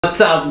What's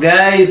up,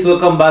 guys?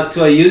 Welcome back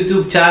to our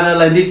YouTube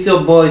channel, and this is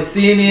your boy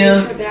Senior,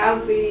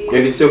 and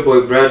it's your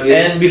boy Bradley.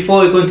 And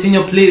before we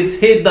continue, please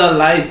hit the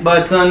like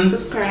button,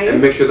 subscribe,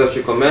 and make sure that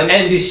you comment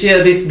and you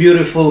share this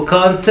beautiful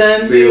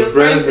content to your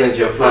friends and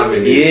your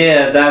family.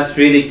 Yeah, that's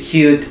really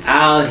cute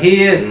out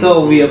here.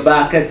 So we are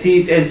back at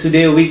it, and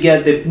today we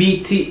got the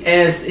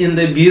BTS in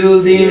the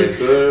building. Yes,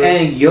 sir.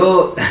 And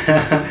yo,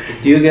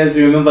 do you guys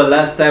remember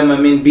last time?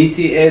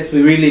 BTS,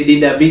 we really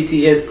did a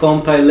BTS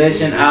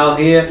compilation out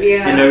here,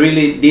 and I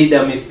really did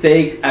a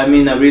mistake. I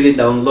really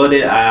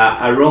downloaded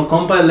a wrong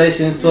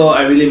compilation, so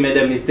I really made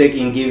a mistake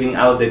in giving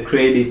out the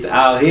credits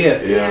out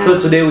here. So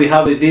today we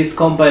have this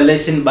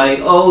compilation by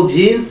All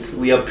Jeans.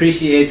 We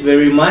appreciate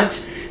very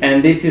much,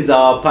 and this is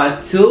our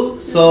part 2.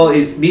 So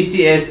it's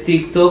BTS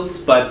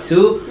TikToks part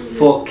 2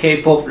 for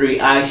K-pop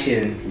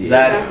reactions.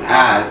 That's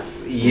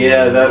us.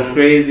 Yeah, that's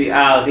crazy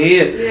out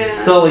here.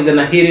 So we're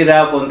gonna hit it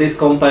up on this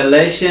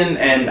compilation,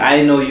 and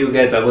I know you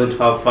guys are going to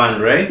have fun,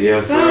 right?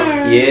 Yes,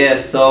 sir. Yeah,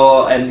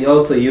 so and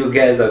also you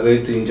guys are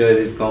going to enjoy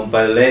this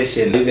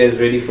compilation. You guys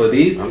ready for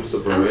this? I'm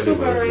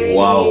super ready.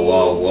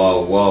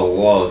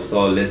 Wow.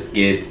 So let's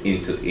get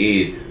into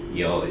it.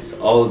 Yo, it's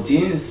All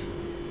Jeans.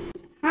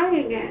 Hi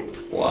again.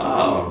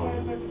 Wow.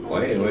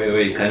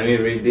 Wait, can we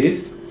read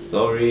this?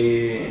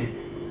 Sorry.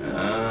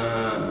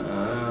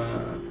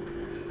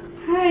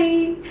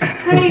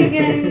 Hi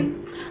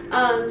again.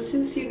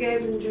 Since you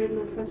guys enjoyed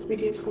my first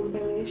BTS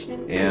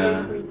compilation,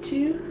 part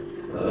 2,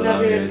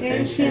 love your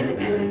attention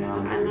and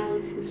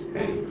analysis.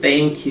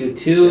 Thank you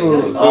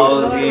too,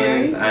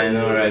 audience. I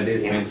know, right?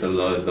 This means a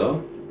lot,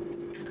 though.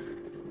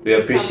 We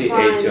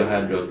appreciate your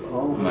hard work.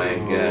 Oh my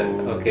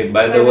god. Okay,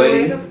 by the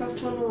way, the first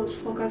one was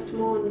focused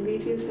more on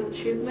BTS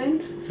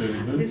achievements.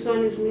 This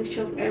one is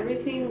mixture of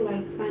everything,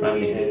 like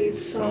funny edits,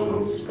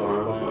 songs,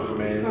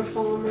 performance,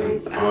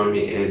 and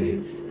army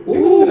edits.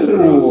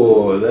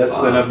 Ooh, that's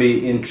gonna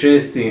be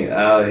interesting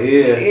out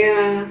here.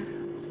 Yeah.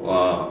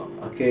 Wow.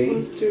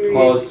 Okay.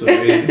 Pause to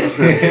read.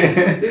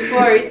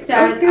 Before I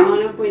start, I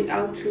want to point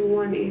out to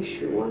one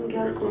issue. One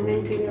girl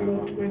commenting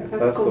about my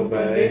first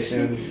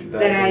compilation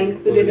that I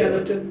included a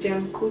lot of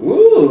jump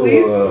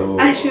clips,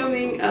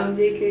 assuming I'm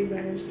JK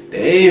biased.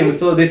 Damn,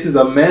 so this is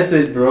a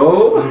message,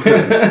 bro.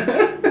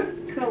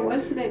 So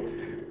what's next?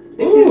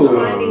 This is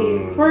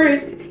funny.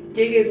 First,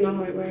 JK is not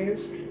my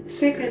bias.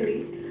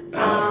 Secondly,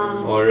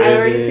 I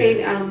already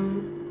said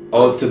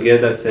all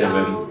together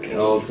 7.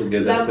 All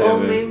together love 7. All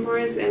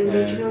members and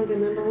original the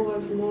member who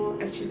has more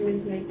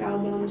achievements like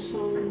albums,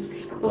 songs,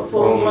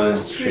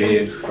 performance,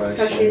 trips,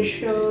 fashion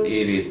shows.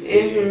 Is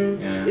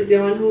the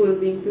one who will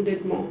be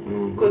included more.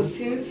 Because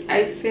since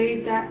I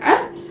say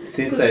that,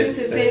 since I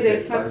say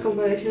the first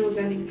compilation was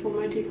an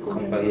informative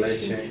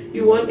compilation,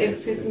 you won't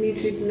expect me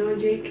to ignore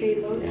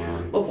JK lots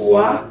of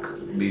work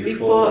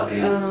before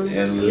his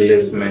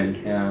enlistment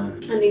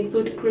and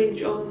include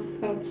cringe or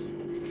facts.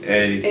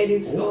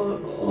 Edits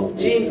of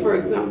Jin, for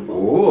example.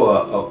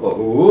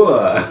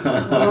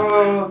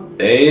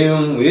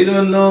 Damn, we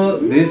don't know.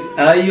 This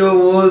are your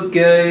words,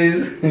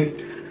 guys.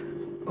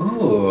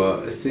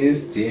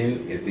 Since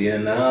Jin is here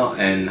now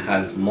and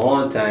has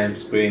more time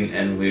screen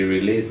and will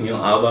release new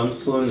album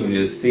soon, you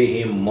will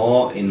see him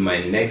more in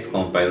my next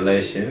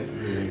compilations,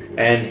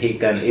 and he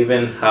can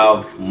even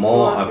have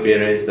more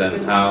appearance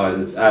than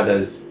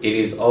others. It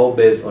is all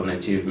based on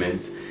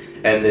achievements.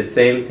 And the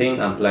same thing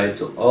applies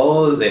to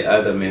all the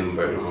other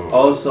members.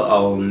 Also, I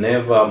will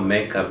never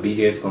make a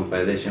BTS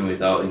compilation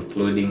without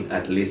including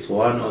at least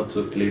 1 or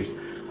 2 clips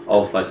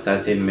of a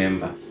certain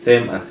member.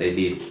 Same as I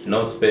did.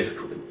 No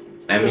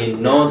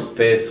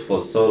space for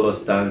solo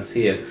stans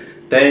here.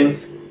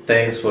 Thanks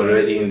for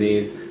reading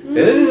this.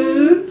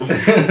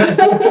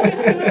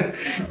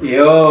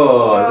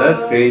 Yo,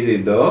 that's crazy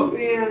though.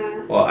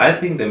 Well, I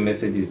think the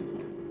message is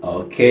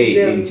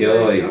okay,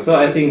 enjoy. So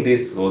I think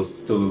this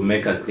was to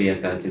make a clear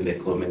cut in the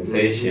comment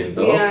section,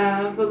 though.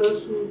 Yeah, for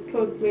those who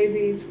thought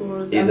maybe it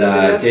was a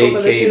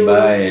JK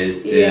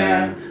bias.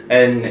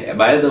 And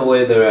by the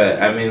way,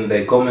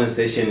 the comment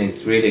section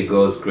is really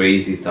goes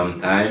crazy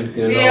sometimes.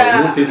 You know,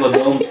 you people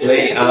don't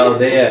play out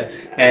there,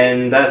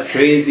 and that's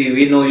crazy.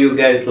 We know you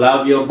guys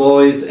love your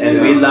boys, and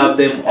we love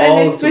them all.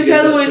 And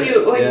especially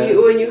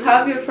when you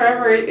have your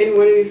favorite, and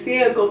when we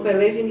see a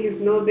compilation, he's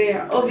not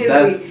there. Obviously,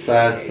 that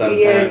sucks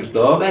sometimes,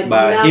 though.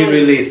 But he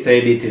really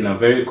said it in a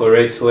very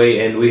correct way,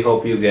 and we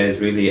hope you guys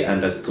really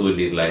understood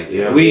it. Like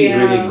we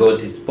really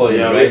got his point,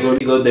 right?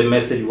 We got the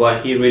message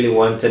what he really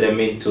wanted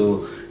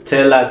to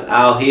tell us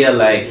out here.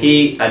 Like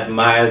he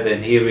admires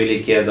and he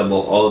really cares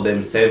about all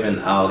them 7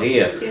 out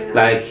here.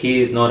 Like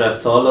he is not a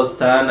solo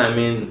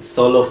stan,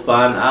 solo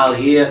fan out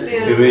here.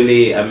 We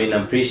really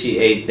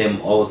appreciate them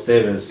all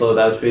 7. So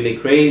that's really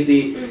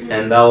crazy,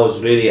 and that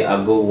was really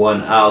a good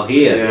one out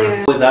here.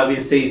 With that being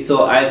said,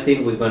 so I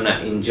think we're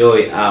gonna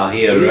enjoy out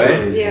here,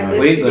 right?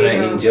 We're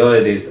gonna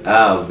enjoy this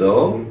out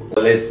though.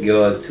 Let's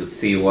go to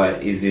see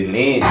what is in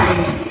it.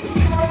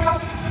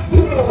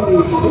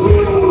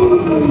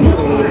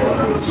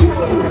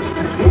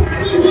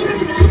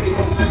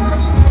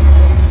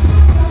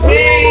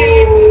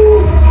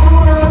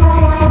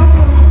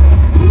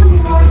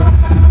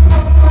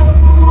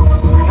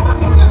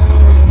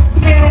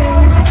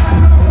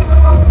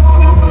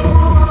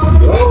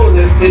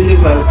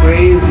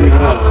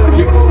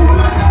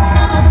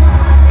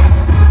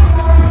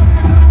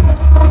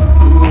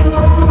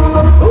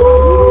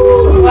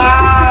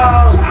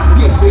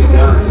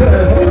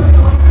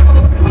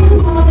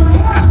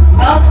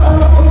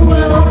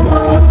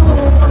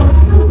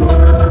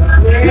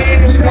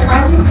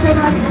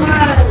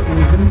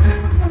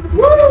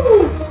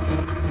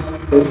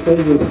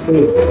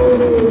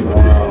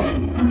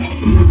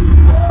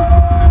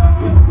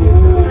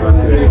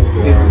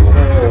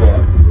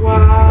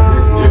 Wow.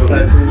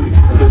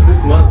 Because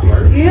this month,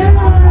 right? Yeah.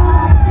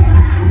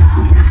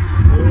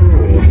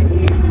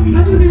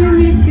 How did you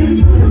miss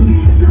this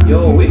one? Yo,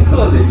 we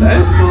saw this.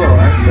 I saw.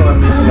 I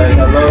mean, like a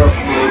lot of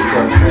clips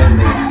are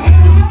trending.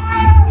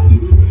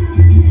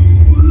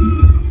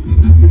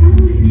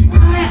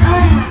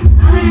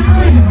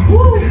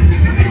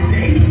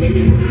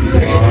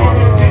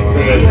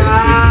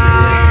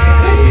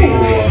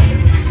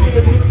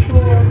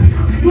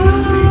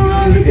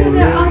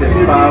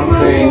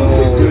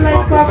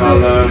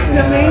 It's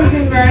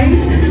amazing, right?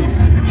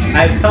 I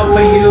come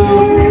for you.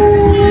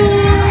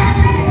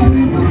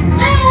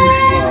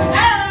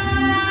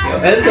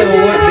 And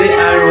what they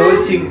are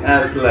watching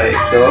us like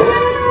though.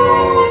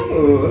 Oh,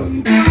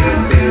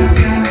 that's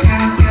crazy.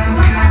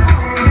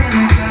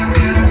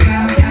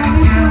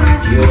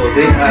 Yo,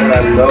 they are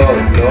a lot,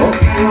 no?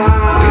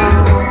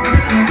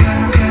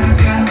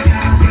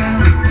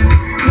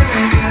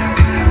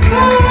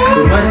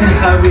 Imagine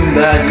having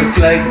that. It's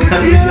like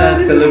having that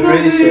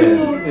celebration.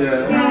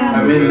 Yeah. I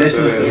mean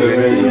national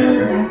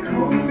celebration.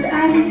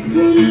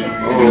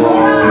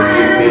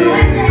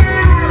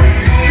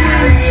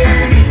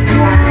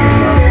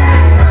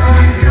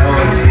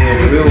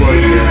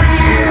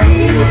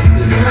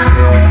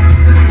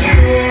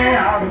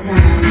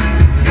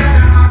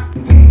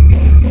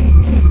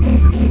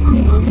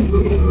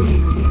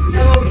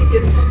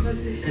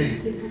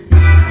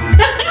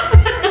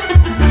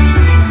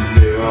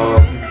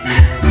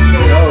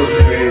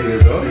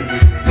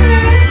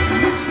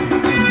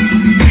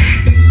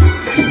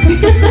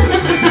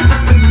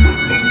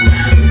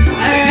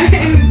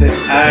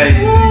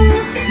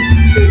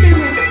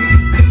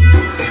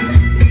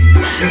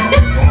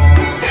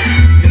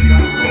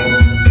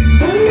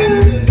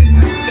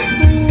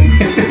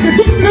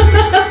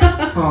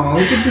 Oh,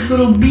 look at this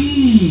little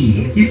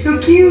bee. He's so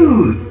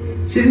cute.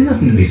 See, there's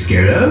nothing to be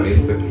scared of.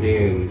 Mr.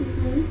 Kings.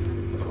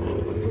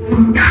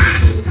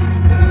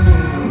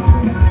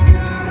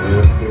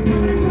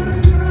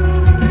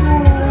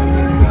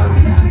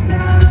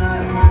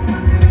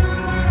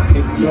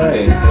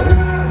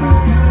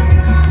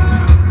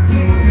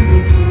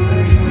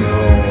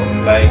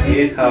 Like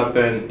it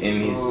happened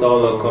in his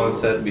solo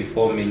concert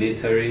before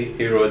military.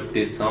 He wrote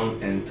this song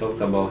and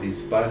talked about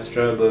his past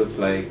struggles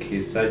like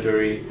his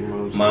surgery,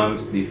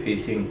 mom's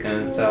defeating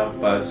cancer,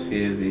 past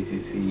fears,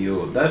 etc.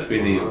 Yo, that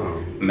really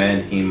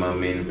made him, I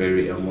mean,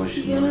 very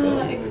emotional.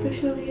 Yeah,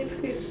 especially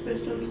if it's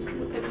based on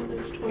true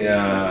evidence.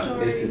 Yeah,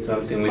 this is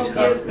something which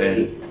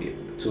happened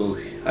to,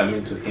 I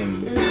mean, to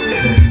him.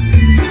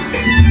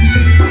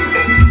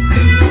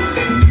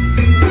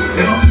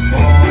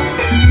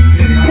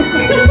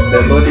 The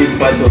body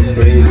part was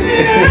crazy.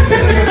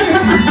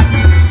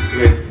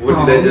 Wait, what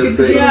did I just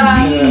say?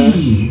 Yeah.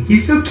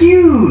 He's so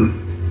cute.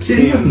 See,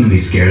 there's nothing to be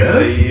scared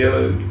of. He's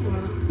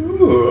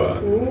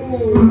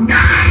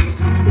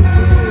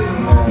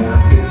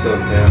so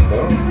sad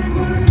though.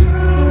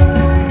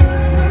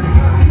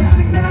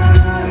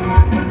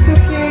 It's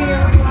okay.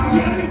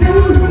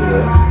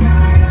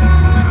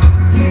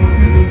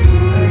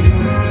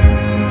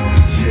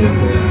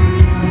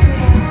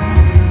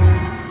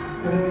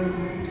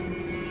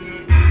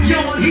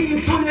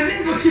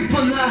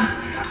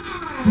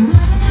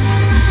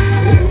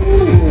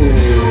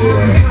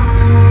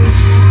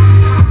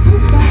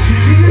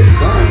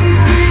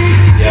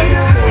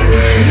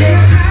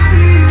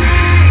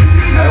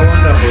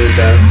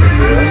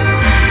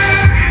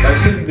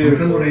 She's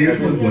beautiful.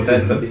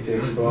 That's a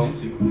BTS song.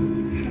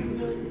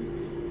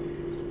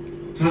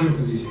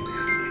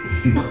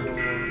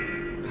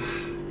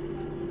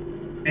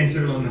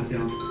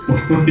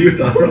 You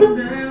thought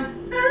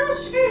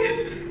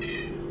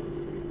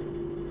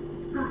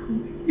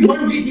You're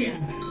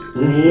BTS.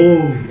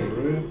 Oh,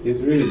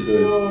 he's really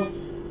good.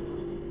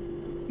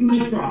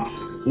 Micro.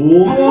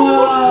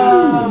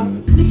 Wow.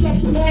 His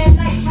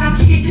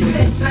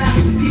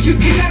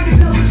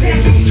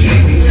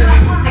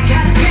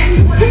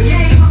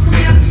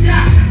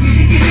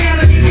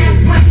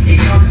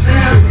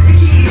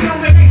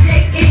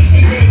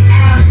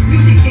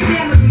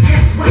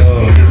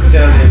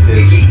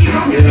challenges.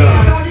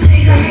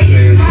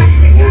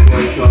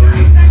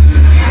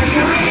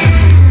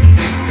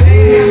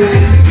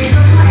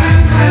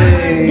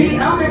 The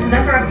eldest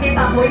member of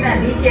K-pop boy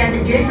band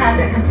BTS, Jin,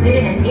 has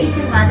completed his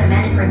 18-month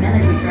mandatory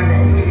military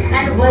service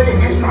and was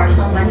discharged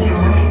on Wednesday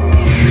morning.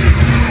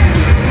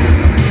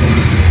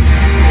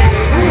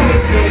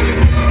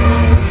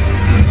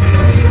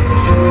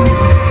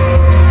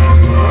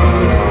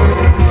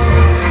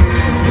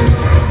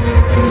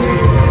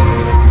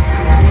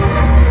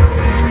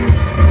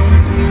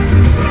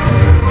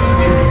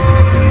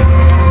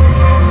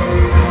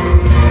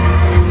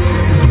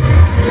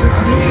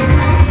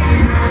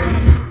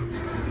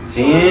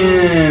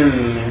 Jin.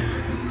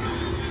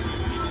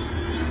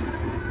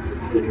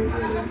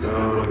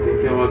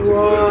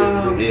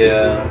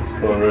 Yeah,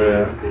 for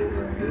real.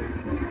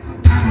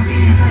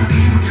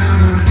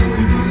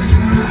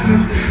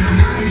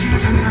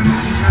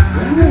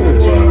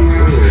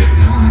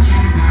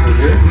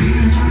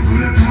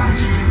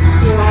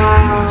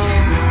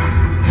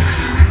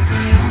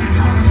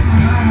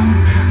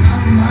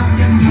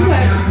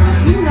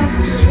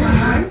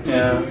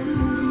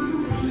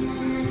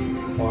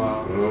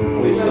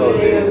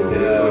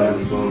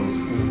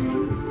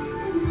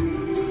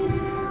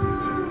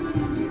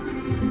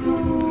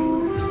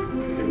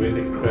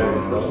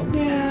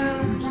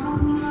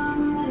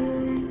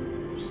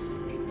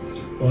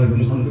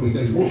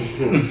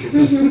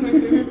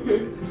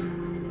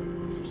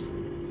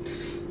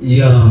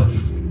 이야,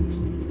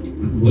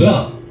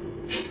 뭐야?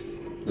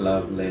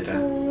 Love letter.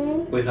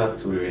 We have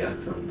to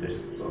react on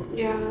this though.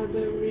 Yeah,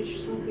 the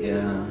original video.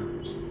 Yeah,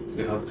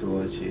 we have to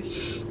watch it.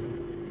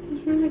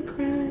 It's really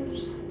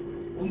crash.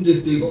 언제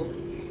했대 이거?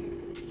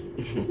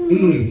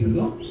 운동이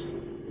있었어?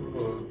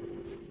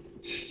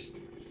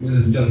 근데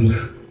진짜 뭐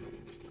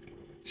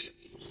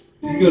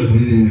 1개월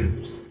전이네.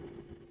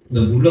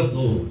 나 몰랐어.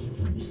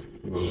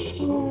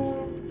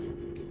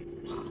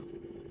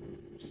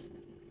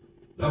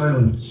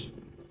 아유,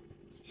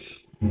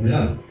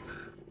 뭐야?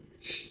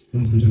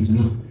 그런 감정이잖아.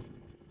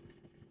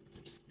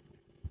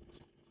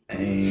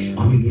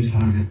 마음이 뭘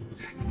잘하네.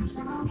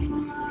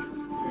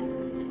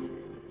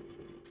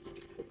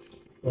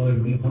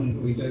 너무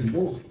감동이다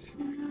이거.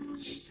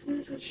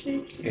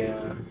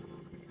 Yeah,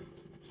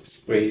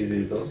 it's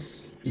crazy though.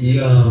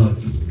 이야,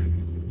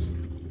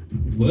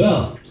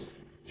 뭐야?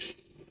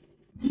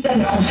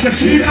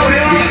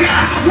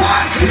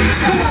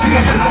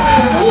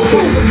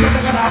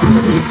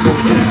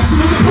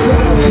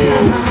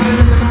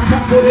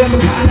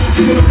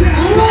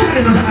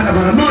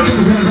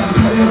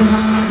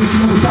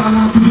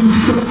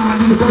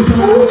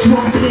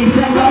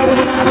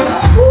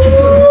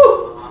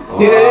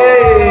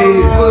 Yay!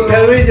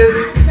 Can we just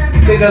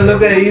take a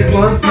look at it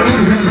once more?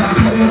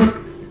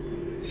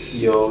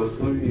 Yo,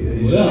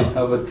 sorry, I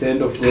have a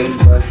tend of going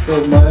back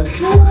so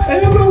much. I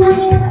don't know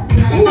why.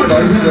 Oh my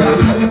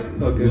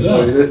god. Okay,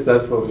 sorry, let's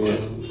start from here.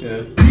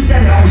 Yeah.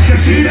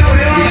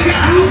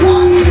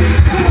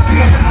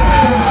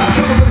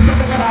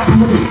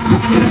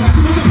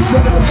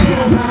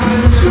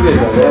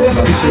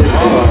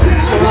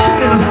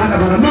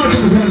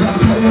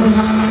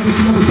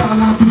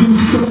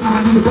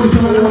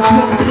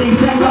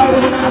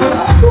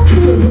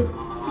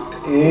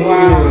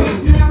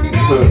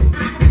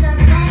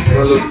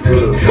 That looks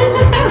good. Look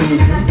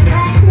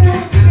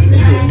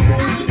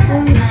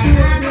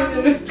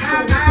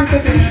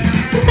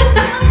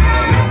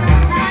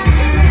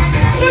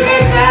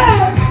at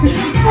that!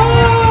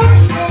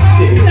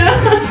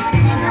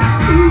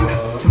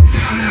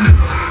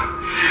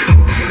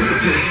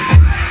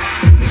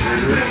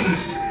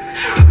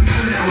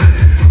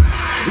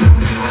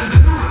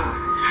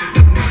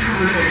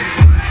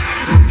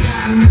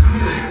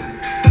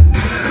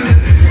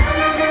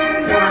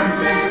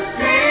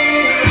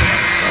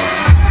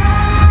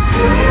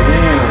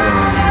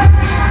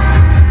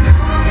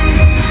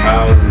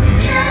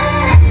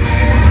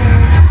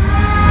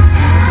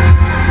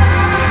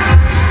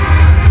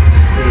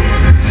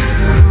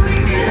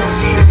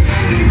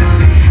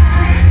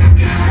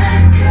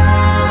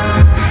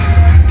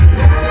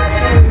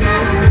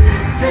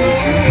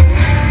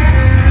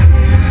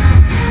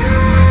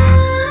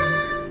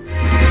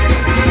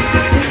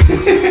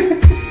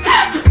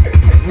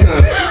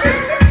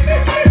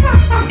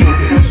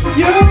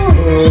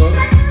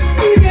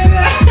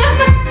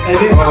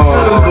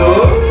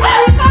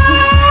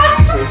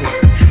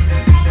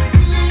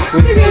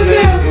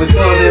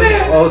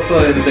 Also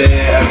in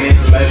there, I mean,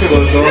 life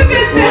goes on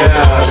before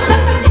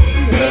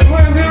Why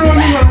are they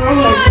running around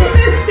like that?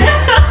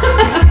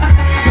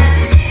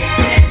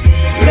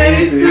 That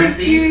is so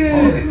cute. Oh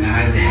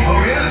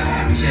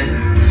yeah.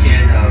 She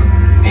has a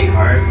big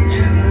heart and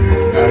she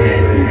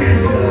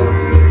has the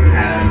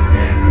talent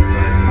that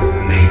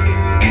would make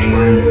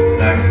anyone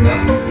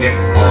starstruck.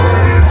 All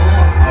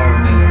our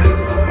members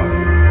love her.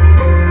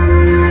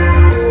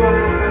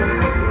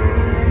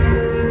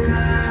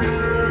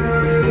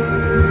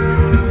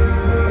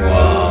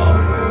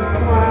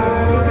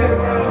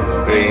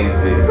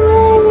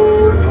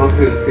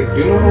 Halsey is sick.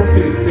 You know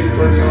Halsey is sick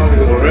right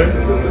now, right?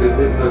 Because of the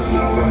disease that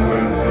she's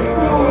suffering from.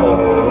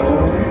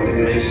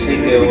 May she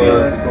get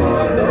well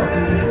soon though.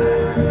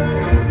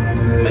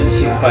 May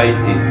she fight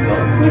it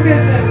though. Look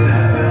at this.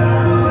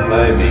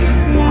 Baby.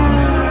 What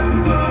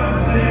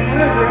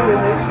a great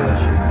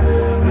relationship.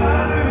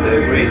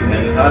 They're great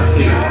and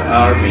Husky is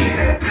army.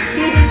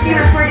 BBC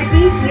reported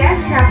BTS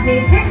to have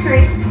made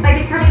history by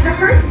becoming the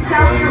first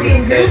South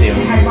Korean group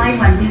to headline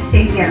Wembley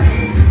Stadium.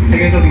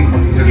 세계적인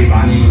가수들이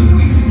많이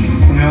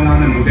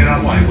공연하는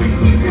무대라고 알고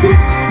있어요.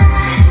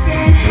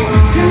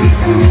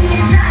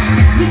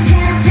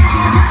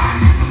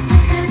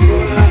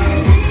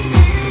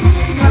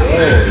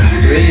 It's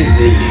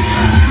crazy.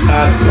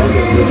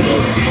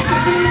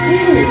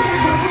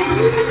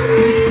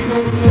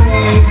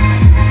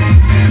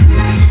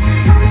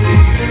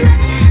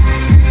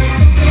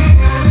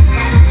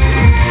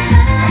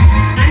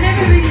 I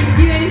never really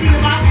knew anything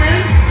about them,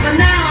 but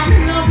now I'm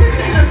in love with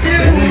them because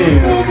they're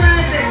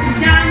performers and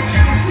dance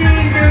and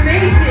sing. They're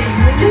amazing.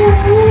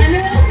 And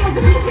they're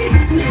also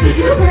if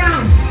you look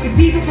around, it's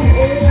people from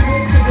all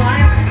walks of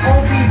life,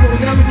 old people,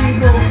 young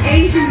people,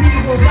 Asian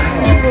people, black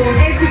people,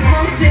 every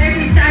culture,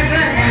 every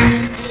diverse.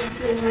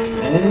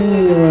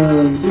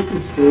 Damn, this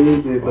is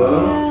crazy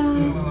though.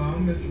 I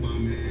miss my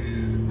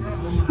man.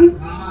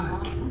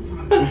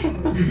 This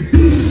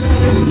is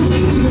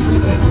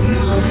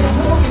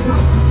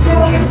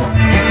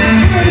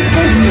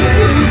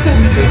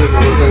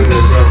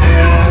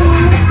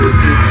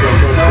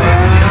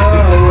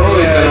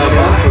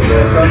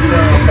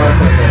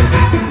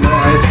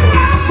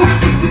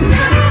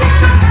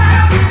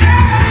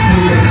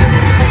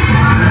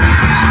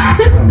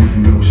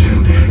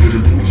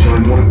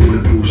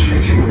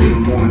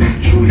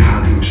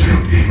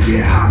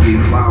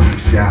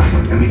style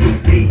and make them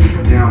bake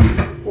it down.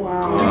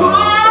 Wow.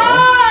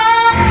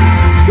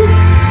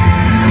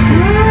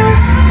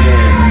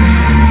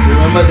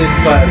 Remember this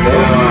part,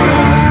 though?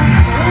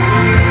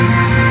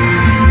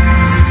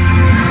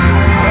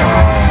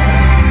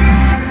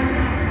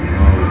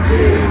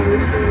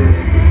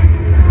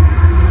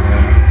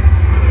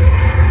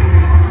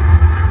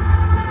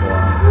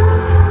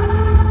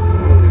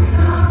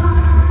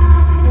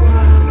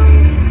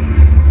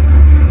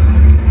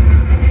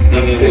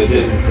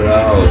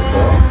 Crowd,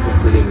 bro. This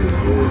thing is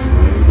huge,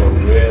 man. For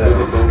real.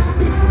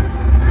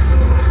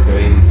 It's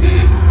crazy.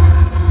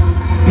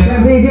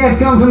 BTS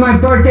come to my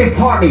birthday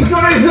party.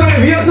 Sorry,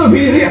 we have no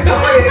BTS.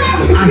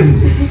 I'm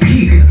P.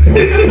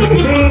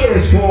 B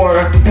is for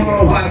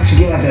throw back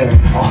together.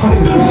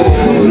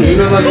 You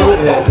know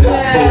that?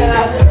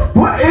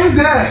 What is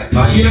that?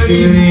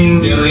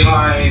 Hearing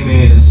time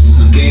is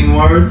a game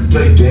word.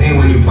 Play game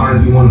when you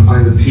want to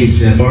find the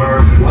pieces.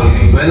 Or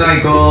when I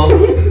go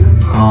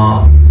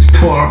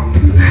store,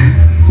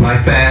 my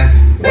fans.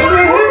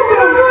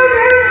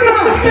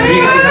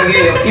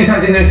 휘강하게 엽기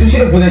사진을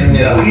수시로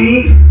보내줍니다.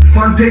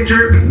 Fun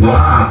picture.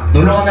 와,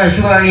 놀러 가면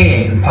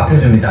슈가이 밥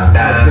해줍니다.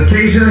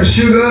 Vacation,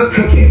 sugar,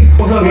 cooking.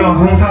 호섭이 형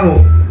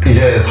항상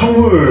이제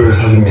선물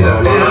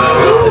사줍니다.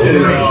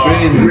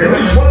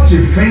 What's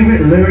your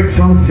favorite lyric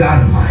from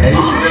Dynamite?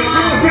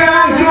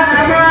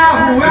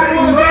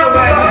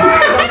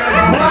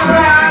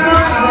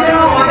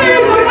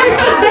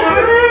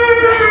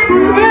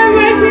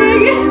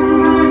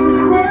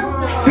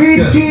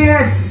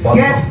 BTS,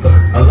 get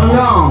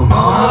along.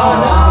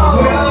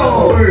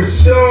 No, we're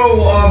so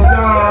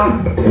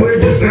we're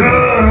just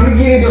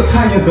우리끼리 더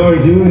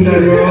사냥거리 doing that,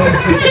 bro.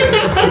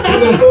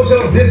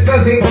 Social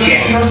distancing.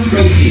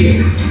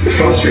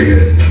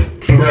 Frustrated.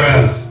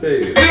 Bruh.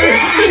 Stay.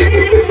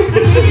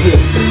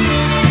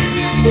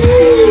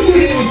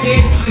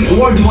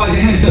 Worldwide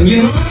handsome,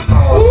 you know?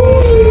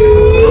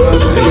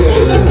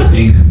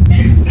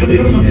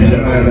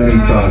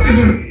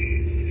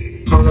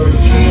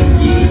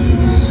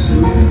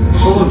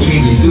 Color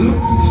candy soup?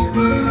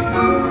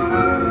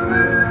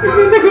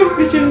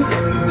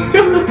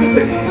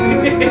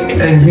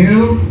 And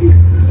you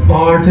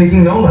are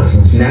taking no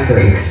lessons.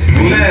 Netflix.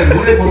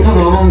 물에 버터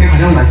넣어 먹는 게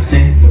가장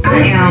맛있지.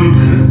 I am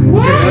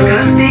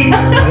disgusting. I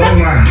love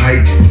my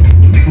height.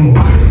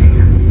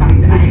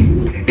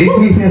 Is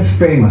BTS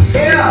famous?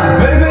 Yeah,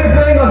 very very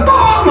famous.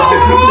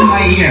 In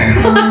my ear.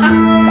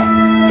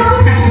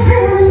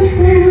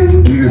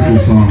 Beautiful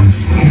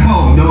songs.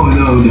 No.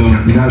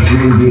 That's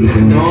really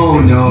beautiful.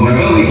 No.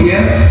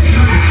 BTS.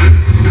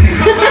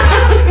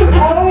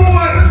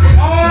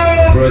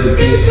 Brother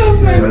Pete.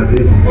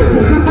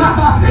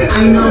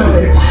 I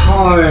know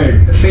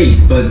hard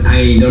face, but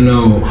I don't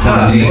know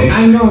hard name.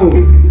 I know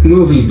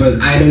movie,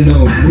 but I don't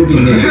know movie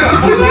name.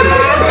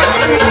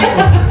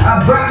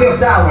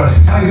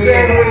 Brachiosaurus.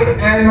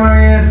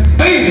 Animarius.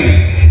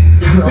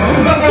 No.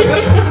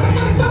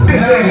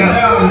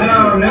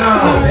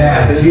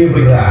 Yeah,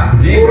 zebra.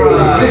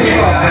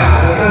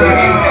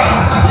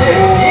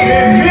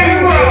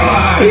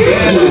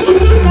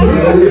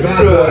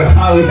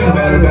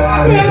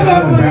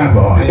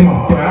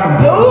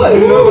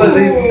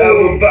 Bad boy. I'm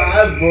a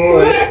bad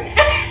boy.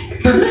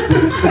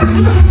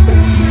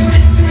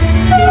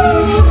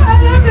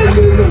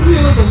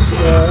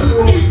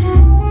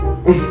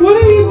 What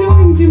are you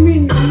doing, Jimmy?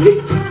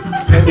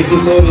 Did you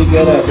know you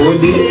got a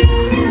hoodie?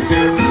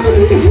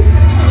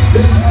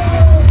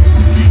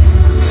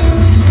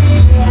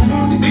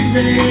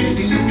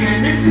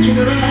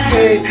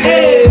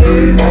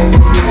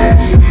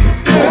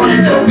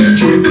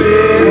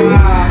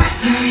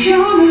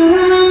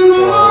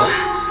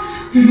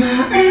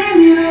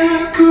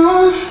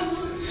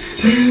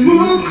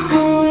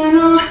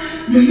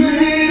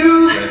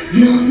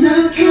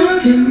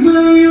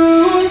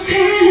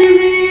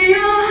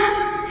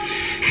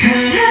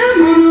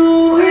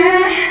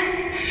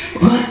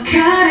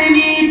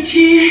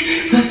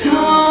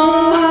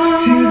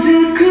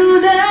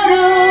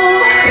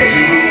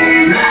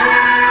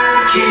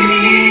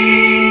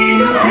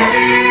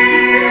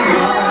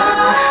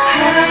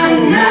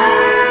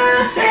 Now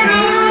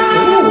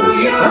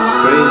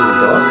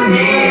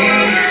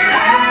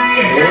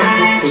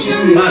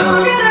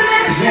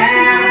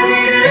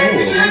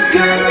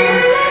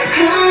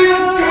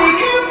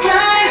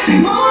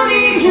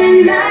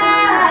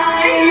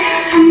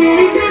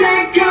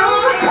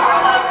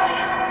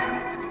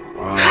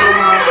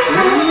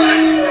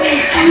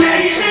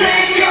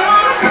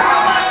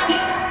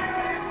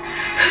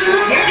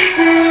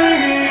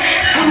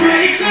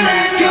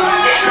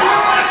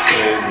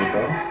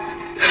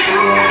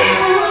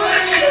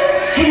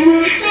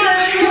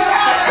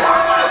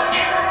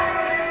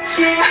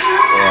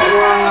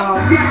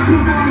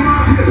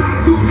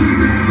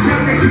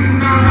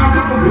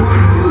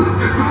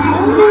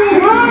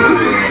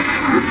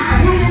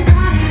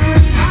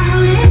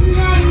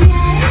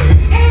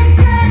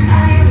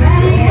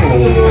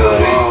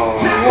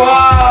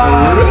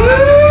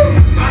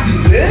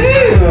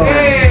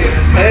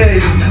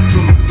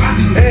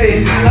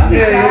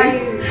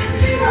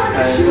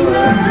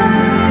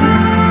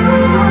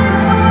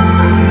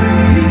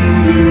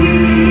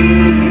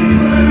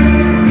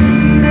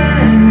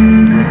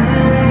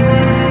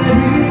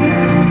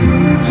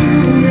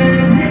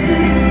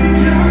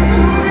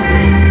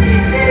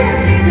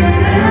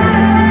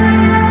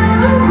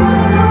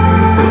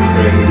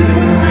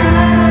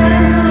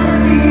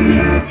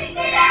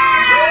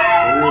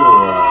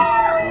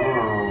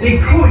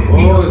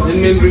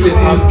really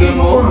lost them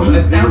all.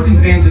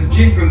 1,000 fans of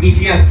Jin from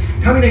BTS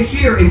coming to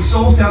here in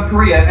Seoul, South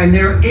Korea, and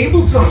they're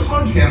able to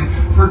hug him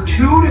for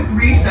 2 to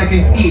 3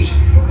 seconds each.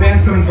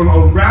 Fans coming from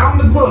around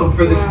the globe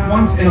for this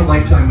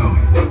once-in-a-lifetime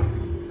moment.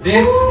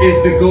 This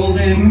is the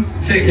golden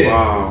ticket.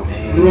 Wow.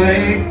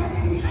 Right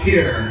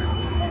here.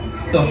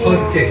 The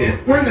hug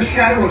ticket. We're in the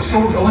shadow of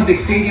Seoul's Olympic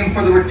Stadium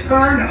for the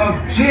return of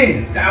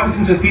Jin.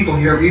 Thousands of people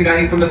here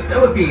reuniting from the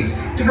Philippines,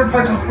 different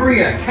parts of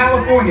Korea,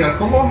 California,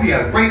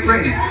 Colombia, Great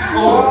Britain,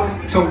 all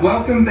to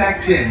welcome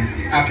back Jin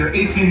after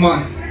 18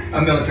 months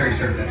of military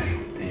service.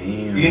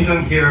 Yoon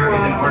Jung here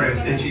is an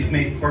artist and she's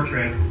made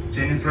portraits.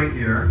 Jin is right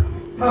here.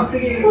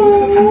 되게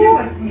밤새고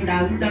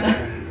왔습니다.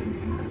 울다가.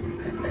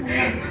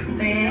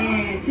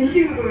 네,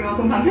 진심으로요.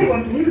 전 밤새고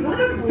왔고 그래서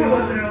화장도 못 하고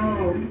왔어요.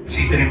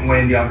 She didn't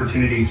win the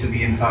opportunity to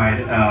be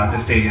inside the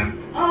stadium.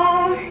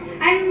 I'm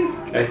really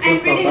nervous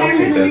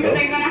because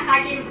I'm gonna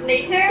hug him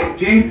later.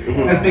 Jin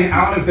has been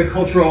out of the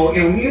cultural,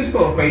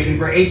 musical equation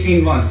for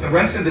 18 months. The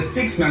rest of the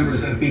 6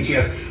 members of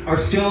BTS are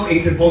still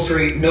in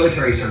compulsory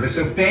military service.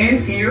 So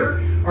fans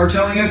here are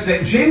telling us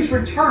that Jin's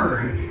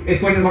return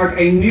is going to mark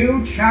a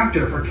new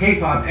chapter for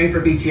K-pop and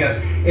for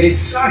BTS. It is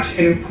such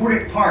an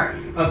important part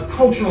of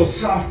cultural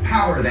soft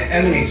power that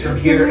emanates from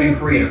here in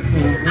Korea.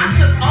 I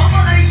took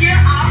over a year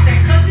off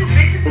and cut you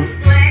bitches some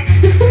slack.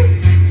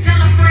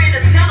 Tell a friend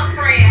to tell a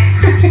friend.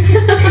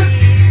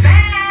 She's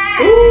back.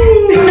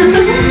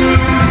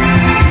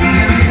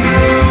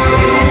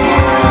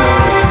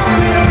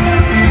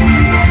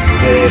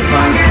 The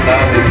fans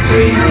love this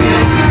crazy.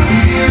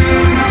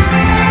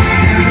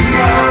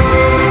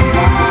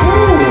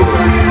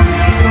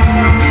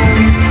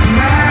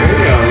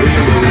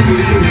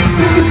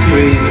 This is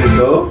crazy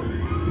though.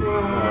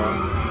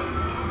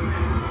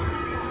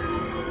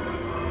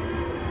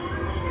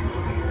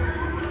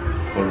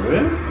 For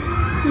real?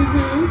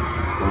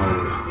 Wow.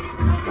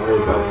 That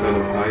was that kind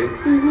of hype.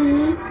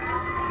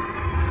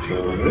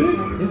 For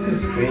real? This is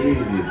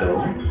crazy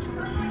though.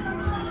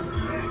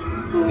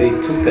 They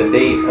took a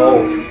day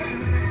off.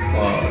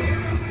 Wow.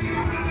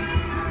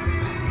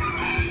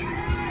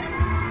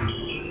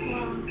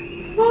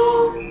 Oh,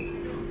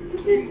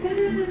 look at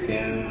that.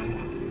 Yeah.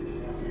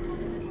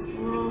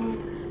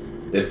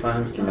 The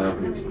fans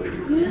love this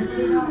crazy.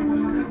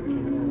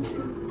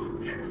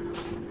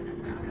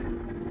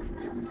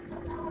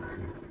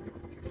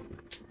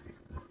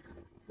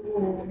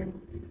 Oh,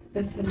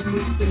 that's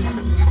amazing.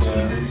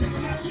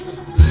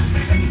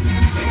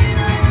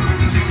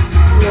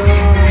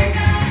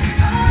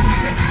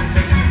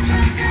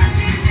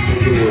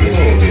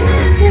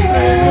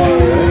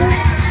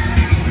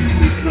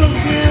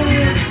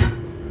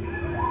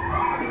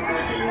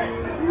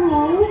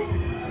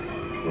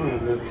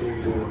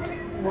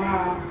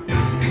 Wow.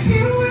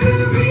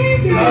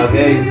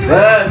 Okay, he's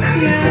back.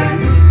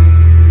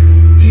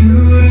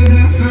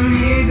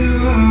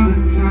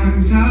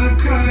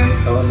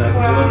 Oh, no,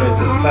 John is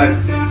his fact.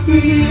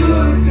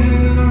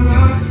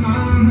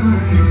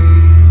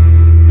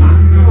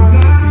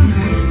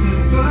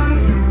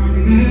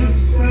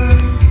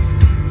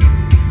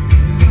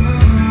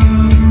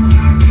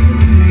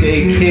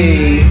 JK.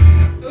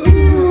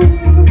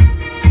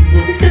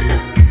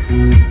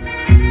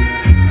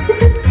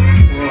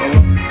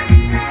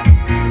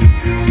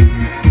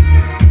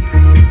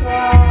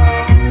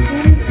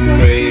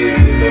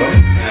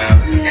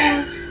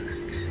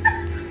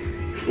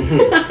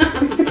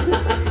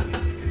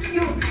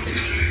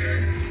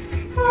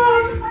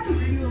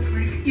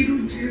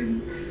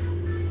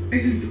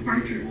 His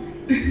departure.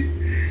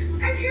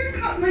 And here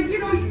comes,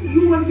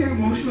 you want to get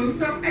emotional and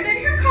stuff, and then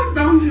here comes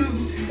Namjoon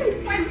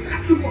playing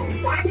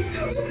saxophone. Why is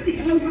two at the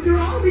end when they're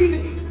all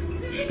leaving?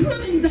 He put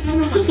him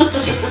down on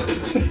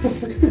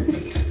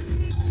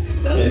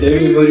And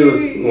everybody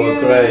was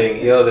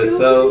crying. Yo, the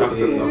song.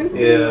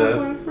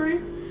 Yeah.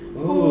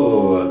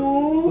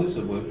 Oh, who's a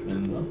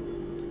boyfriend though?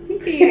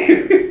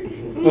 BTS.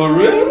 For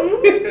real?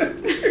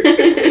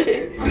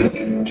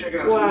 Check it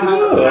out.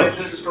 Wow.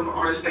 This is from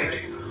artist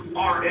named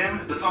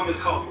RM. The song is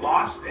called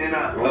Lost, and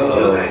it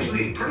was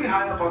actually pretty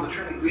high up on the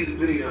trending music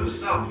videos.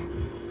 So,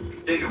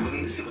 figure we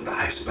need to see what the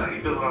hype's about.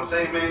 You feel what I'm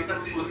saying, man?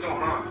 Let's see what's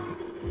going on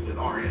with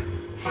RM.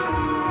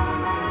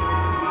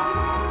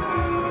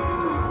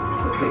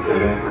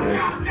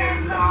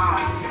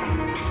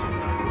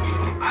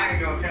 I ain't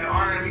gonna care.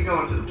 RM be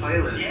going to the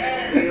playlist.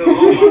 Yes.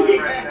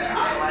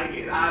 I like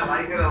it. I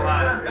like it a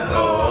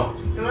lot.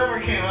 Whoever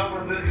came up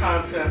with this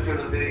concept for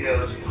the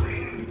video is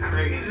fucking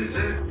crazy. This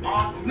is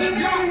awesome. Let's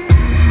go.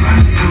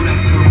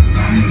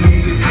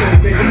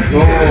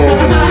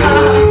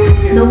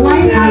 The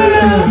White House of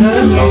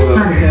BTS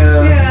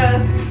Hunter. Yeah.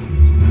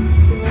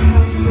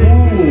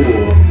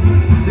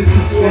 This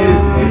is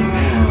crazy.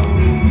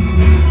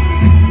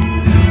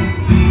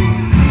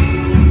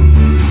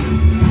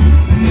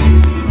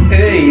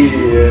 Hey.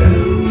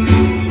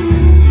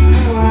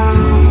 Wow.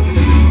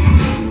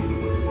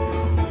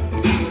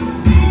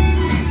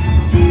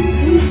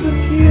 He's so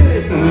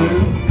cute.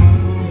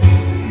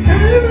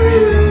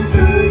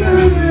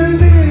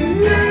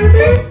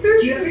 Do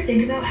you ever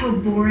think about how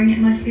boring it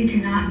must be to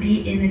not not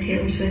be in the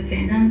Taylor Swift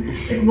fandom?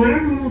 Like, what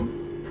are normal?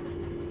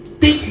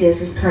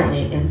 BTS is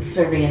currently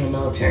serving in the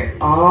military,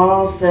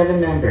 all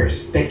 7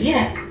 members, but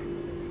yet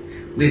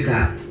we've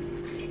got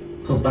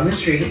Hope on the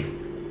Street,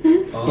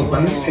 Hope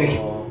on the Street,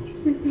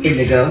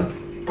 Indigo,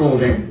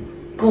 Golden,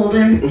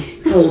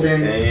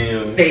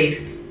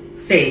 Face,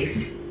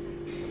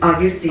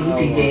 Augustine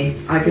D-Day,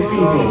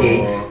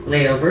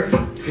 Layover,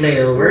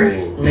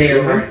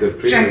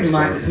 Jack in the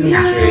Box,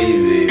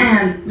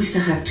 and we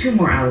still have 2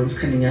 more albums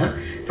coming up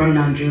from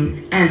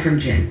Namjoon and from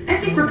Jin. I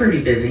think we're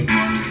pretty busy.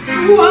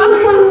 Wow!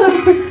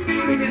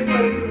 We just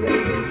want to do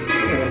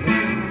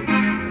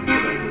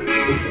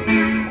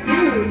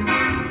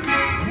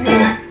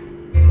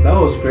that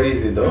was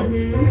crazy though.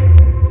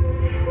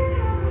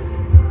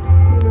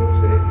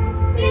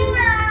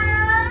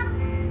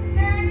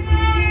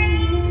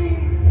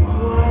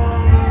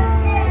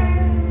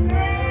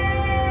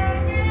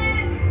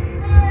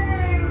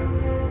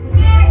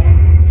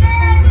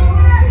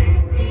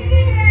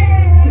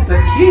 It's a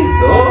kid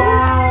though.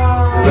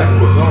 That's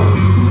the song.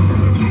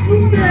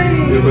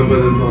 You remember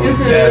the song? Yeah,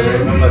 I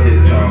remember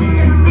this song.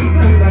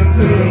 Come back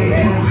to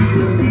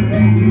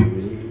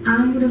I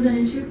would have done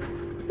it too.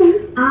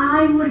 I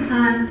would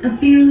have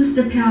abused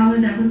the power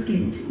that was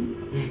given to me.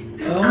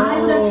 I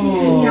would have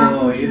taken the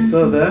opportunity. You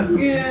saw that?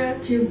 Yeah.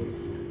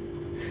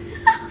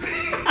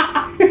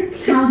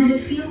 How did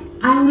it feel?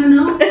 I want to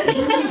know. I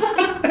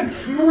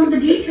want the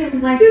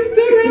details. Like, just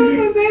do it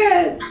for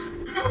that.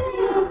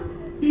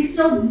 He's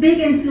so big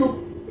and so.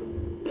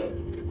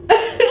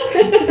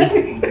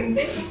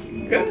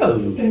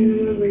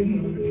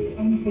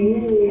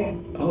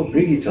 Oh,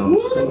 bring it on.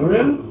 For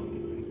real?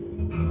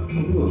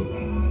 Ooh.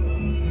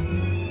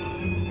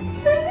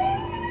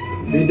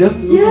 They just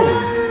do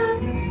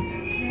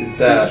Yeah. Is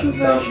that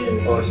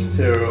some or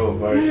stereo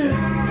version?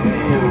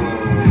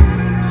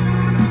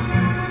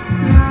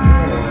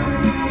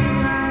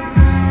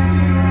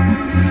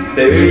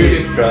 They really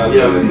struggle.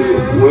 Yeah,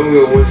 when we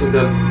were watching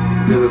that,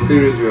 there's a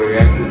series we were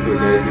reacting to,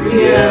 guys.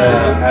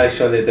 Yeah,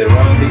 actually, the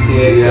one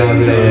BTS yeah,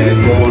 and the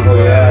Bon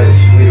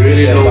Voyage, we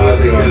really know what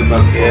they get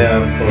back from.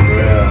 Yeah, for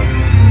real.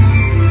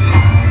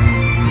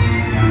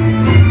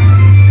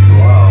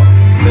 Wow,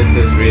 let's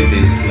just read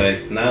this.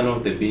 Like, none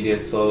of the BTS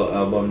solo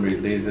album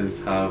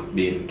releases have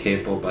been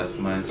K-pop as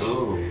much.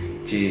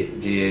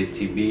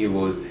 GATB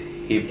was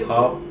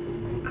hip-hop,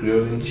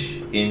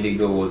 grunge,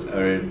 Indigo was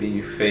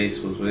R&B,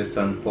 Face was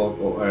Western pop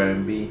or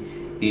R&B,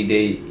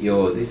 D-Day,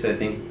 yo, these I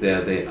think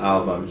they're the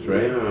albums,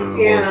 right?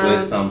 Yeah.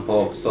 Was Western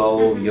pop.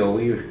 So yo,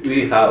 we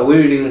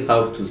really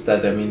have to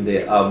start. I mean,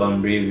 the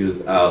album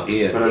reviews out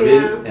here. But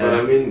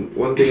I mean,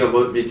 one thing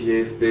about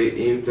BTS, they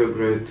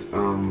integrate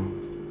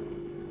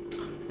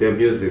their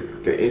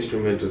music, the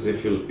instrumentals.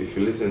 If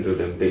you listen to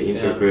them, they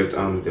integrate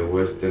the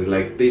Western,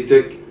 like they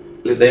take.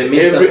 They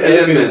mix every up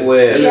elements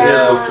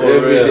of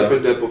every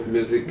different type of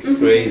music. It's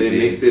crazy. They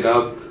mix it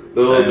up.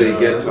 Though they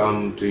get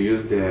to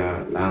use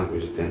their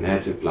language, their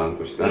native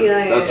language.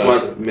 That's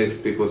what makes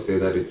people say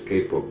that it's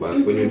K-pop.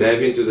 But when you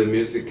dive into the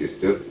music, it's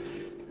just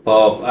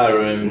pop,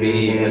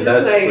 R&B, and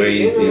that's like,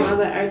 crazy. You know,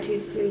 other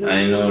artists too.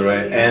 I know,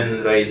 right?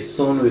 And right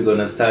soon we're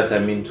gonna start. I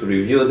mean, to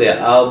review their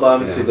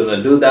albums. We're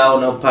gonna do that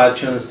on our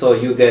Patreon, so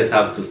you guys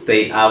have to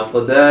stay out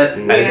for that.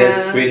 I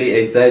guess really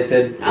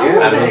excited.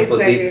 I mean, for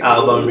these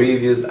album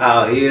reviews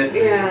out here.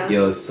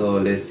 Yo, so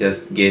let's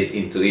just get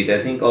into it.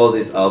 I think all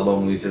this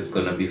album we're just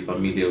gonna be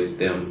familiar with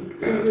them.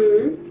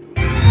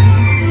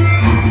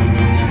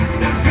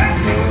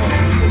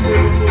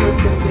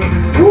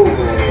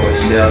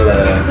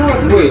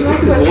 Wait,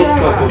 this is World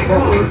Cup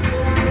performance.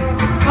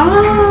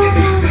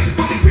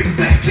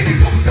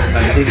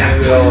 I think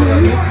maybe I was a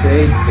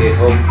mistake. They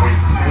hope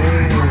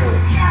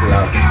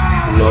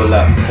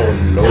Lola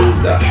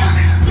Lola.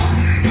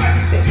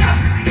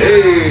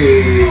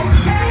 Hey!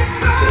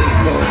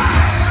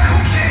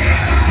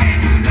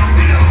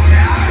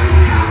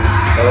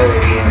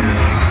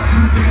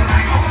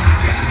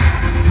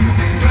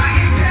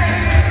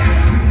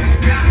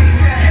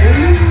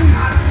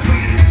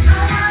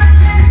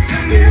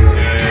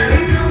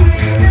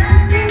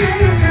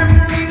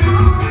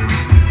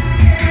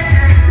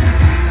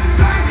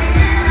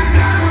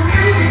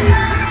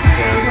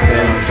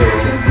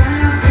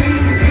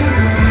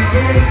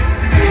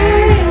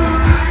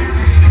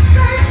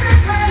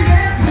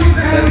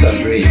 That's a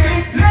bridge.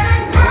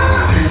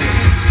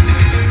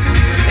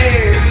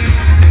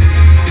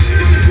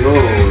 Yo,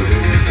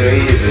 it's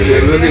crazy.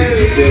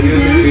 Their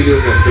music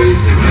videos are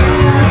crazy.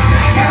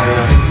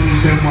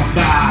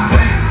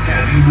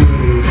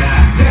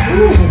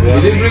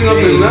 Did they bring up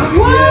the last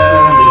one?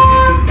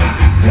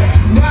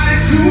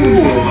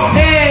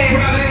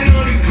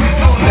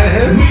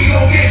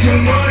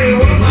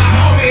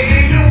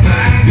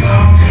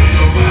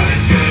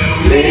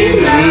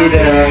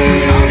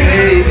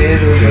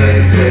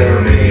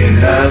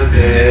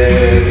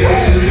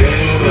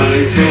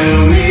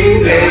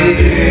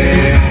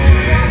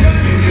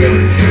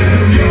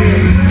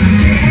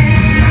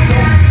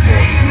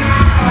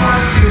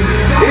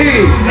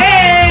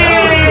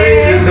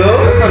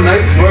 That's a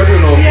nice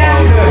version of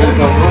Old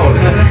Town Road.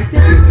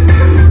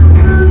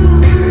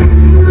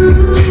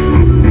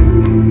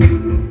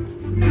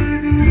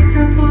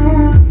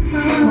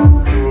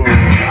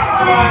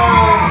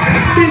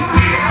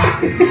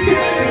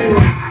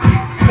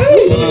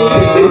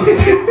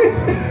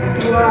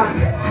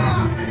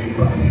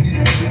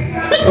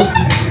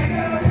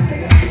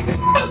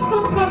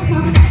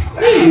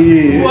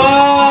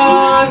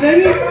 Wow, that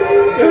is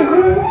cool.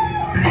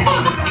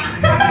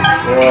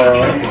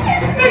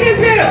 Look at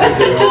that.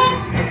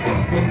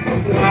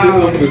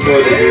 Wow.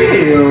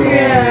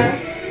 Yeah.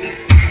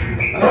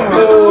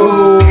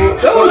 Oh,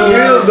 that was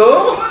real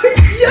though.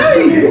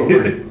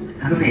 Yay.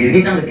 항상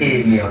일기장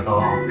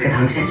느낌이어서 그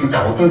당시에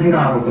진짜 어떤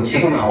생각을 하고 있고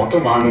지금은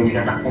어떤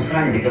마음인지가 딱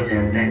고스란히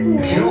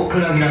느껴지는데 지로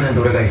클락이라는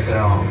노래가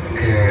있어요.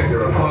 그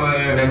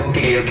보컬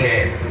멤버끼리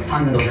이렇게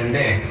한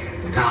노래인데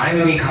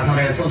아이명이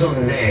가사를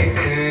써줬는데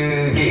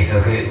그게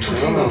있어요. 그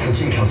초침과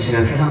부침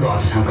겹치면 세상도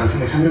아주 잠깐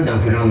숨을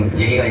찾는다고 그런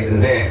얘기가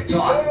있는데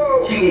저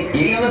지금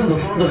얘기하면서도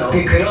소름 돋아요.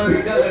 어떻게 그런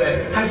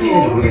생각을 할 수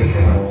있는지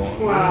모르겠어요.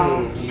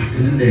 와우.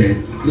 근데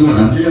그동안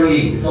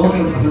남준형이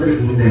써봤던 가사들을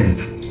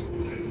듣는데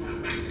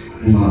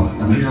뭔가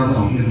남준형은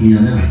어떤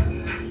느낌이냐면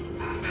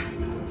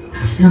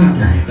다시 태어난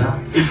게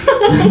아닐까?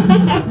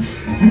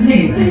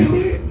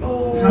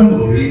 탄생이잖아요. 사람을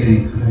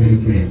울리는 가사를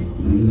이렇게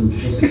만들어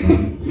주셨을까?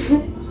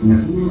 그냥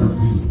선물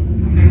같은.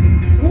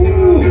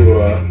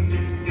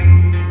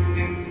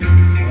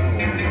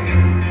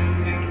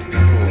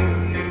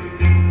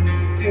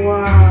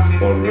 Wow.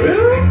 For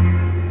real?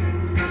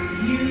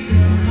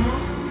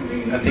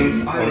 I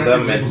think on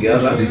that Met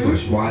Gala.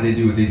 Why they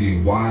do what they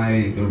do?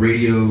 Why the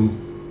radio?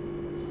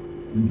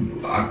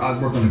 I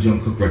worked on a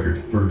Jungkook record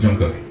for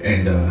Jungkook,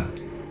 and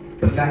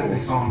the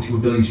fastest song to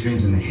 1 billion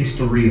streams in the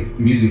history of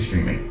music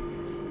streaming.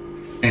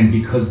 And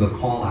because the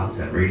call-outs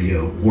at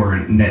radio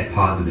weren't net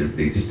positive,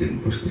 they just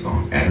didn't push the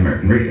song at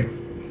American radio.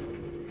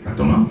 I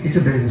don't know. It's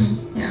a business.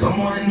 Yeah.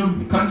 Someone in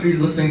the country is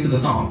listening to the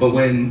song, but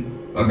when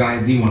a guy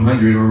at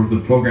Z100 or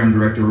the program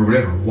director or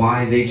whatever,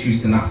 why they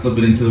choose to not slip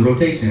it into the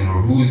rotation,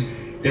 or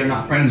they're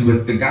not friends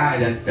with the guy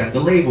that's at the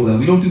label that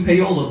we don't do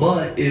payola,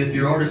 but if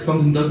your artist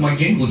comes and does my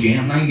Jingle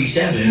Jam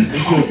 97,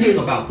 I'll think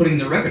about putting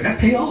the record. That's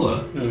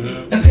payola.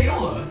 That's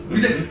payola. We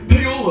say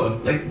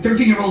payola. Like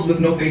 13-year-olds with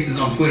no faces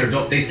on Twitter,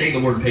 they say the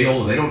word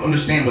payola. They don't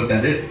understand what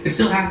that is. It's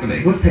still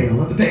happening. What's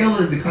payola? The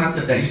payola is the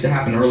concept that used to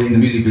happen early in the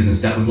music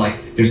business. That was like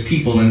there's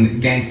people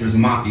and gangsters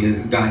and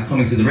mafia guys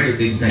coming to the radio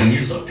station saying,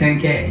 here's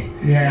 10K.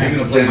 Yeah. You're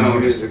gonna play my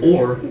artist,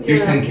 or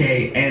here's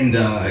 10K, and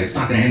it's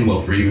not gonna end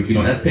well for you if you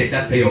don't. That's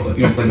payola if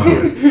you don't play my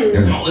artist.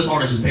 There's like, oh, this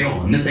artist is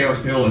payola, and this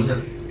artist is payola.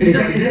 Is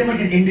it like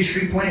an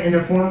industry plant in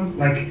a form?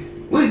 Like,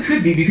 well, it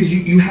could be because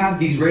you have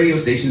these radio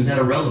stations that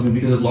are relevant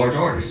because of large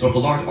artists. So if a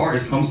large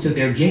artist comes to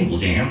their Jingle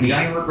Jam, the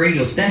iHeart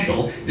Radio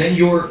special, then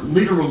you're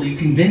literally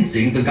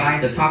convincing the guy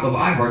at the top of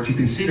iHeart to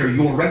consider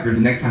your record the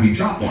next time you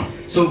drop one.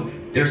 So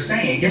they're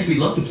saying, yes, we'd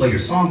love to play your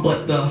song,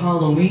 but the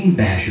Halloween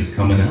bash is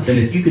coming up, and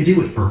if you could do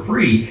it for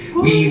free,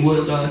 we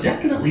would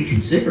definitely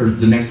consider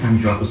the next time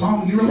you drop a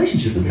song, your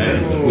relationship would be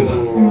better with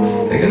us.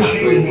 So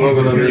it's not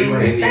gonna make any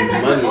money.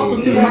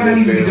 Also, too, might not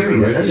even be dirty,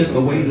 right? That's just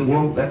the way the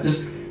world, that's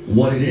just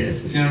what it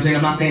is. See what I'm saying?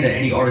 I'm not saying that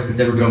any artist that's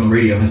ever been on the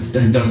radio has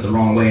done it the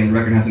wrong way and the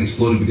record hasn't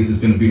exploded because it's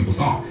been a beautiful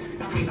song.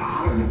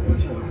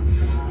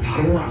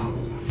 다른 말 하고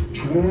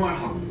좋은 말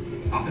하고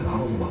앞에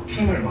나서서 막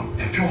팀을 막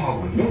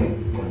대표하고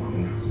이런 거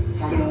맨날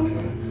사람들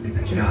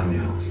같으면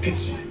기대하네요.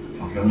 스피치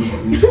막 연서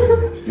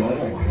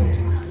영어 막 이런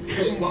거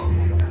초심과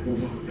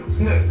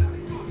근데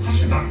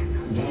사실 날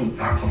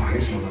봐서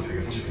알겠지만 나 되게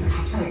사실 그냥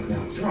하찮은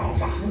그냥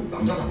 29살 한국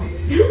남자잖아.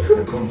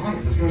 그런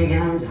사람이 무슨 얘기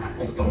하는지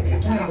알고 너무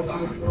보통이라고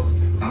따지면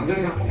그렇거든.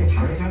 남들이랑 조금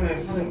다른 삶을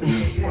사는 그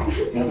 29,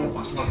 너도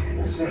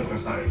마찬가지고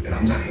 28살의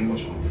남자애인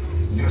것처럼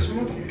우리가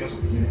신분도 느껴져.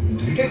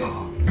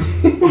 무게가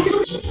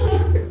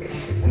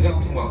언제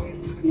같은가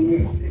너무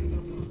막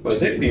Was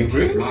that being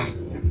real?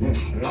 너무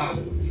달라야 돼.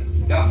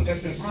 내가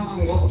BTS를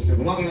사랑하는 건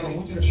어쨌든 음악이라는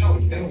호텔을 취하고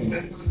있기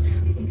때문인데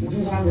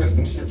모든 사람들의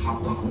눈치를 다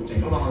보다가 진짜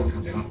이러다가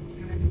그냥 내가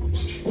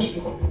죽고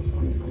싶을 것 같아.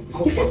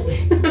 하고 싶어.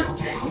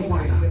 그렇다고 아무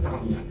말이나 하겠다가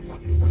그게 아니라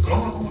그래서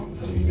그런 걸 떠나서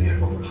사실 이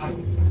앨범을 하는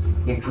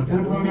이게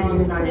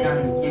방탄소년단이라는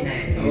느낌의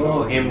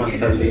Oh, him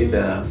as a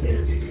leader.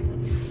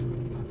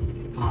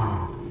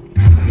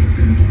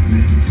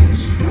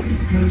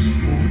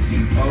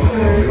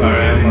 Oh,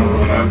 forever,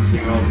 perhaps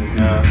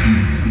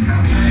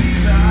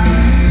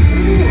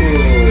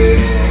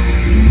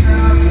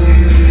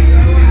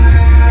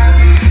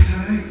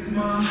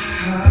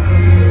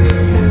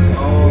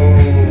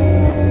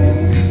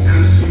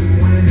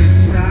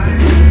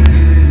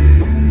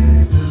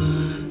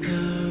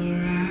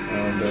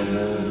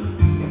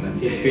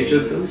He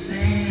featured those?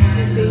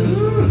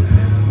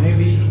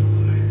 Maybe.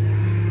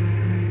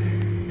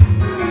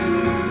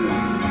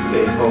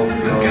 J-Hope,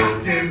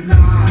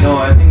 no,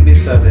 I think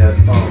these are their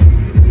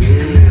songs.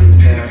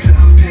 Yeah.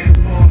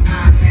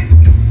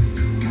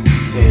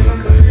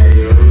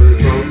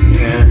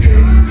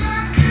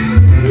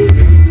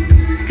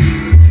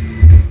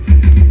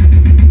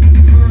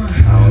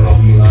 Out of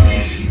love.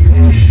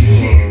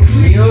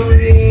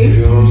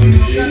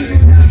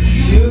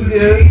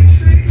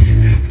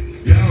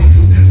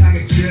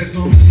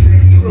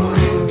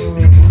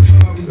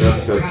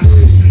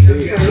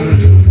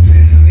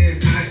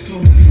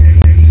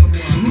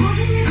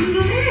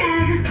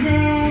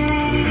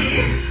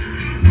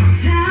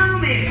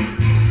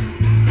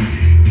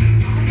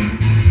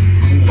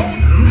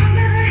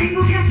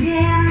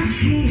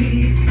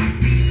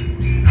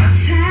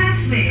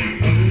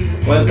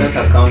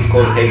 account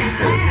called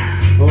Hateful.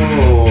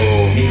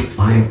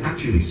 I am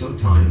actually so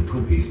tired of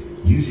copies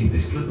using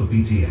this clip of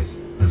BTS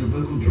as a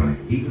vocal drag,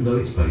 even though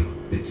it's fake.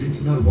 But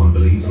since no one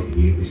believes it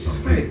here is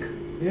something. Fake.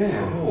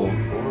 Yeah. Oh.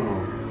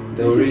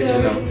 The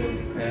original.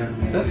 Yeah.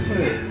 That's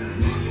weird.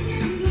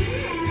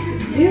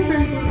 It's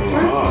different from the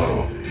first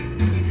one.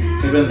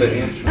 Even the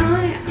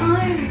instrument.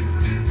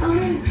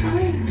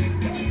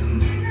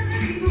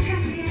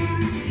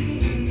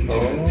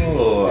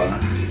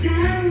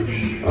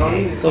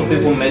 Oh, so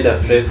people made a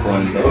fake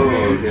one though.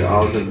 Oh, they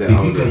altered the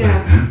If you go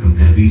back and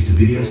compare these two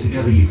videos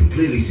together, you can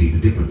clearly see the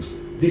difference.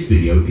 This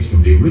video is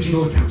from the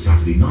original account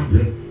Saturday Night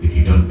Live, if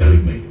you don't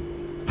believe me.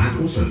 And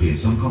also here's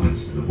some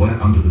comments that were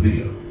under the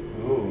video.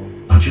 Oh.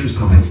 I chose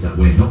comments that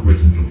were not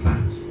written from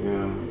fans.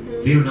 Yeah.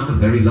 Here another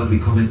very lovely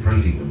comment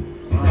praising them.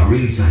 If they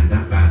really sang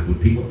that bad, would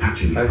people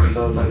actually praise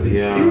them?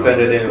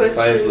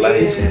 605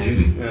 likes.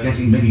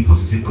 Getting many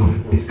positive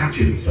comments. It's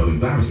actually so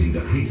embarrassing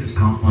that haters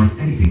can't find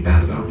anything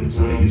bad about them,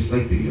 so they use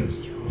fake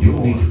videos. You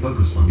all need to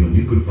focus on your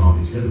new good farm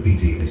instead of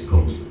BTS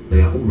calls.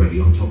 They are already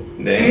on top.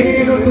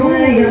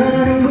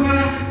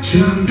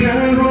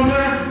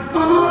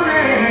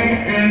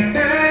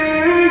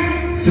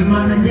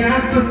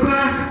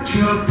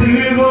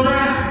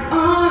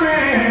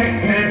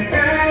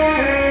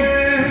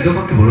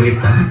 이거밖에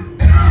모르겠다.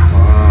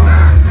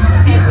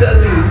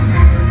 Italy.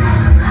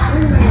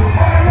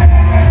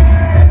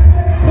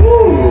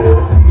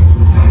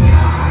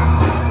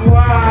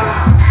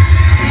 Wow.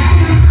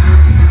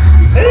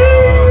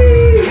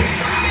 Hey.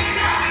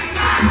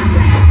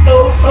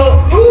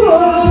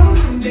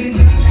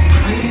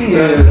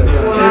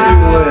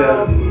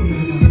 Everywhere.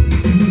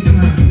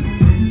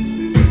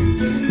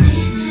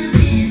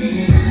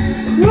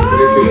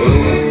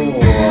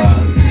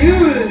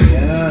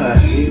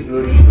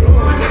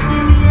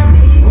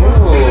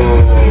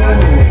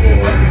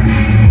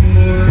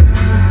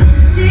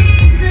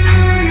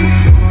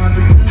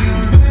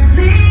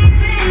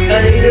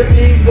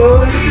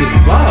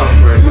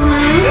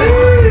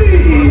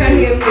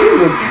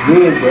 Looks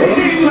good, bro.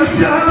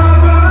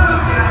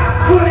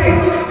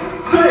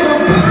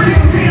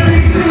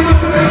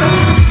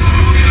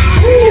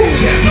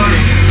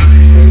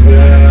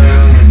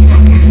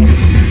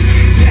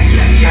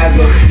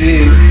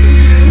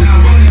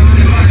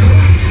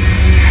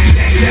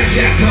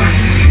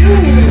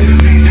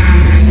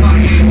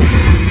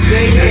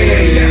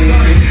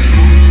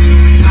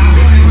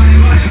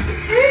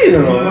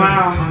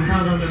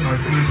 감사하다는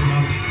말씀을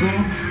전하고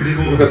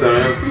그리고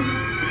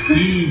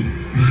이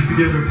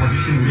뮤직비디오를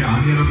봐주신 우리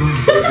아미 여러분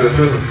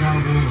감사하고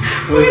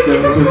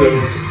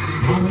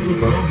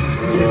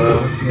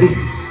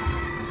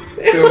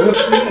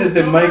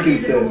The mic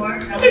is there.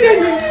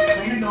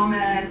 Selena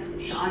Gomez,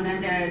 Shawn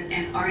Mendes,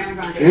 and Ariana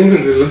Grande.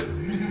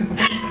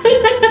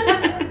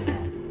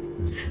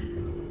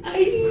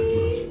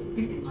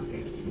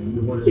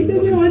 He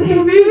doesn't want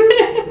to be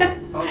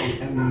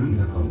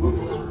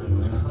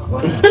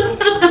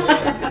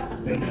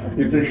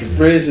His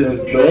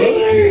expressions, though.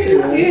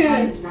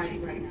 Yeah.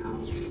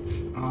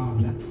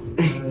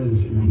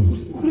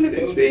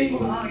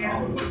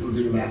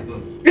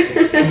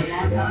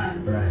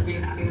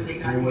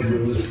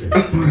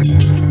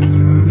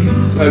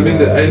 I mean,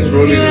 the eyes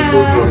rolling is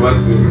so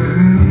dramatic.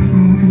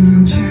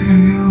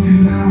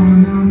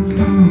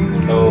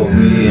 Oh,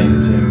 me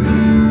and Jimmy.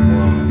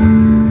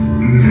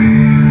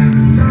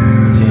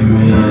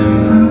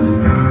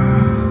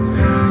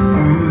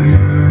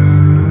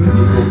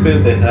 Feel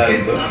the heart,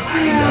 though. I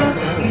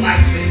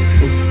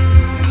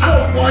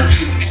don't want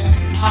you.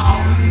 I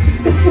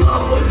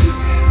want you.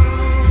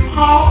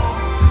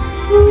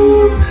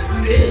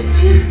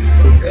 Bitch.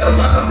 Come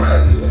on,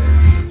 right here.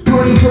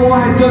 돈이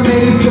좋아했던 내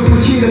입조금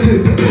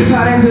싫어질 때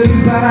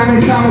바람들이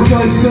바람에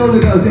사먹혀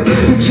입술거든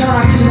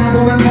괜찮았지만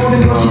보면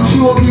모든 것이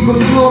추억이고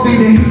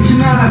수업이네 잊지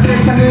마라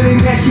세상은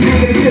내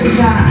시계가 끝이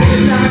않아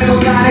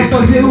남의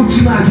말했던 데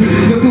웃지 마길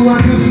너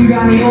또한 그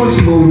순간이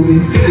올지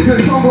모르니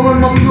넌 성공은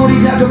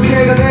목소리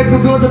자족새가 될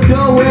거거든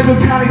더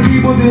외롭다는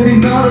기분들이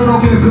너를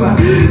오길 거야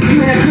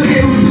그냥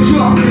크게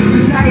웃어줘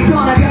세상이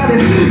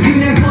떠나가듯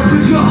그냥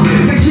버텨줘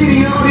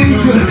당신이 어디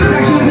있든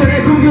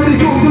당신들의 꿈들이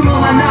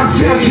꿈들로만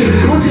남지 않길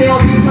언제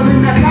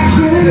어디서든 나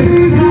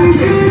당신을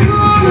가지고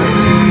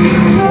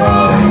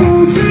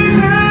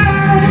너무지만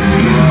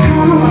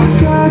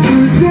왔어줄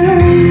때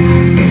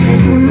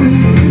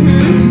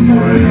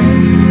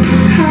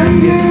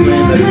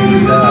한계만은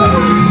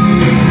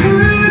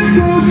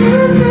흩어진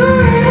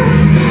너에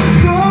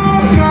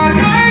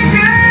떠나갈게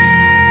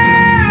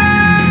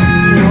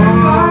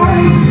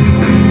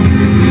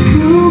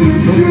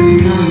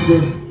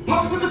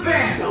Pause with the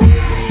bands!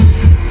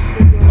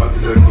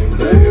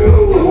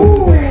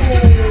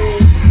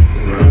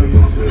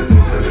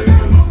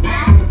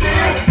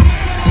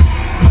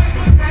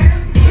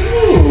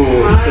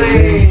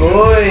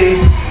 Boy.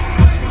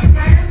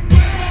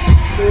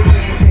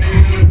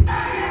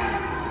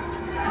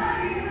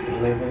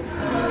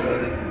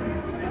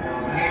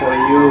 For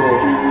you.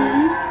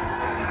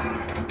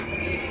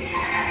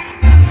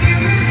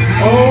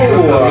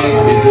 Oh, that means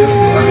BTS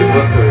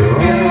anniversary.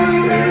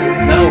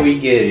 Now we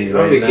get it now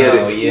right we get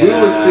now. it. Yeah, We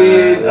were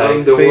seeing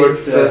like the word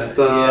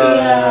festa,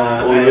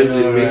 orange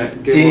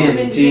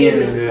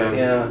gin.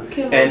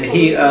 And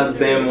he asked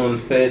them on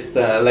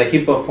festa, like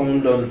he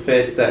performed on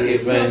festa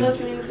event.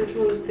 So that means it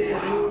was their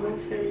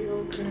anniversary.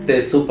 Okay. The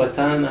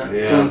Supatana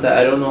Tunta,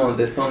 I don't know,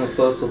 the song is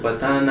called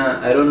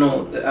Supatana. I don't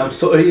know, I'm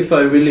sorry if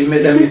I really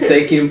made a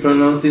mistake in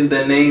pronouncing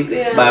the name,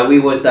 but we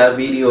watched that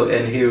video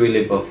and he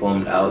really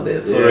performed out there.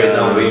 So right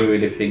now we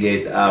really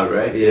figured it out,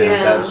 right?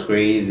 Yeah. That's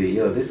crazy.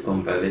 Yo, this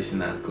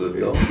compilation are good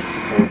though.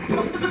 So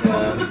good.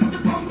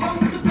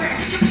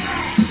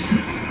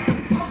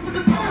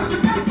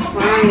 It's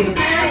fine.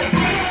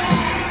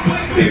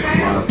 Fifth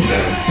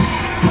master.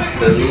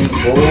 Celine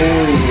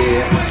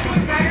boy.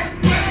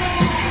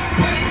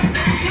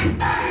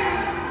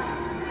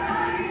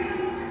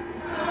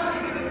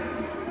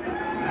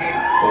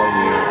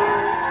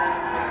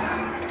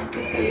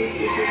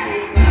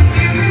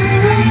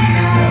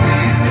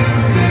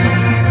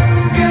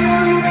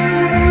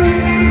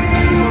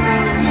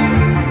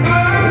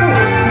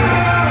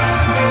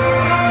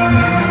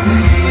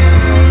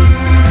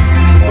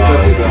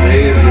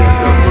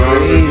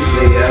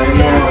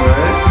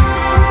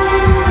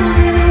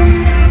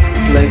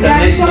 Like a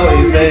national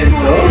event,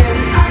 though.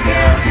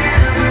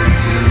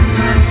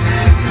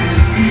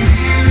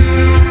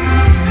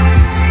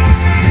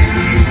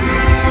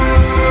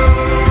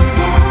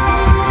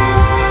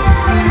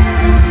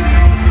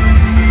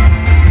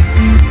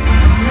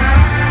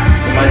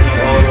 Imagine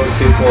all those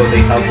people, they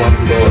have one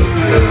goal.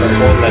 There's a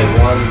goal like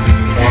one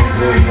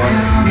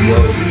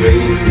goal, it's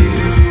crazy.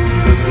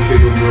 7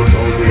 people broke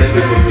all this. 7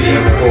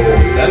 people.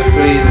 That's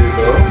crazy,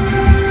 bro.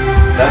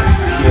 That's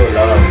pure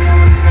love.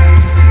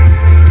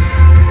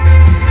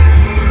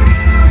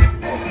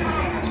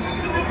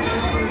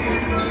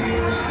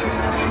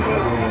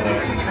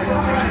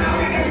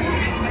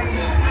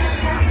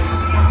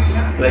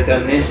 It's like a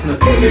national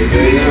celebration.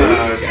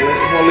 It's like a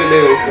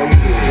holiday or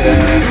something.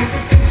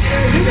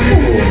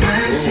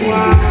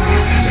 Wow.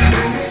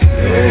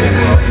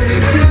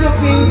 This is a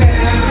thing that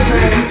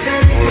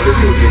this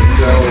was in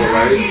Seoul,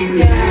 right?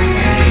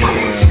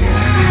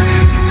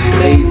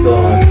 Plays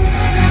on.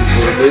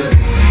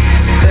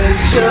 I'll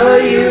show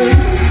you,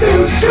 so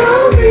show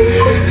me.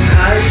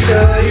 I'll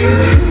show you,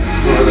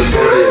 so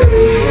show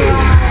me.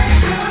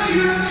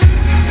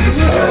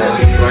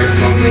 Right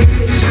now,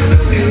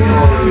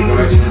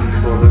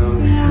 for them.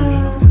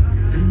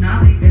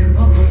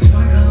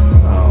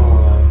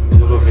 A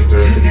lot of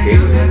interactive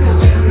games.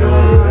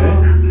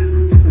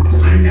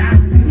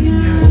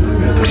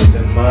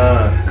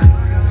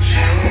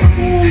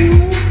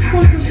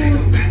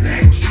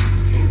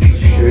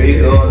 Here we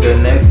go, the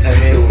next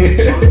Hamil.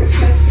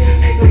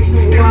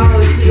 wow,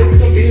 it looks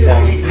so beautiful.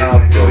 Some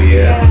capo,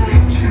 yeah.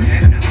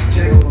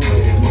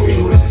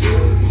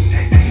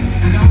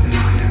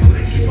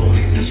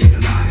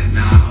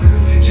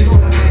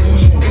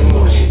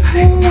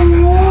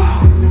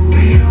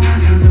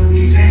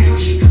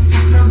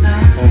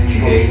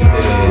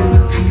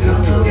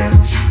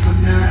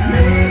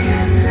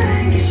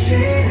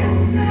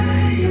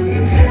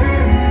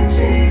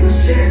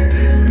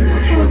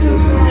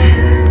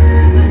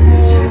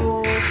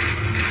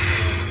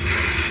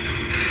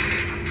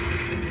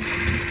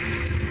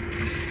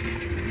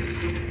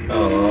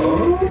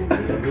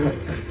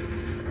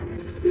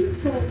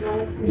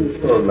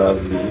 It's so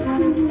lovely.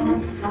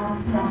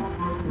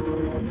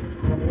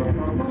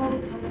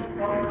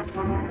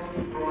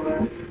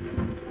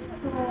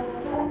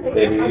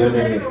 The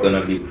reunion is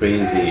gonna be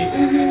crazy.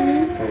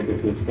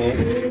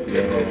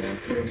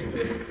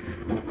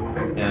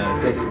 2015? Yeah,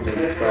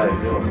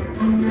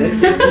 2025. Let's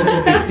say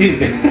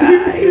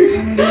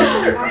 2015.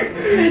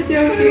 I'm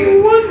joking. I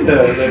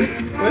wonder, like,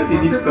 where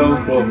did it come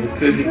from? It's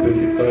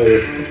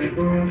 2025.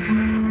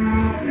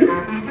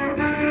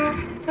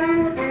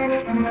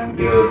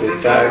 Yo, the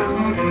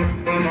sax.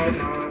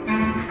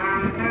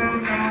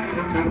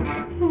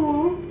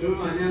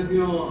 여러분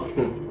안녕하세요.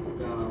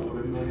 진짜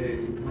오랜만에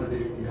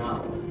인사드립니다.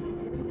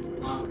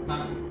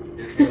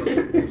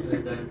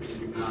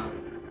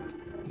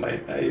 My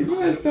eyes.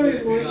 Oh, so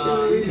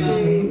emotional this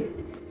day.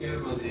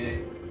 1개월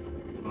만에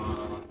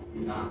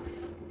돌아왔습니다.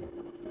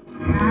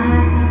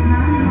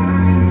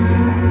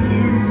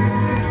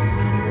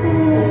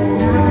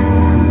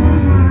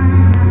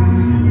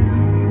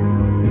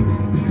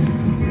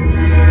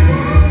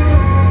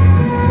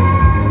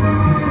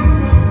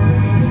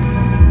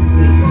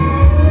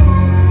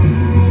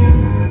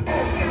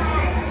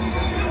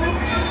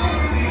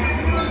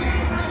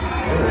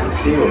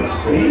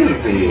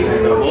 Crazy.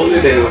 Like a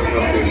holiday or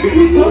something.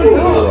 People turned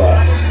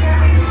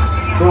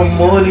up. From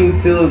morning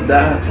till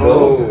dark.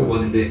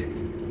 봤는데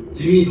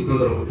지민이도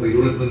그러더라고. 자기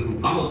노래 부르는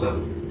거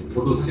까먹었다고.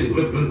 저도 사실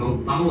노래 부르는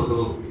거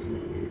까먹어서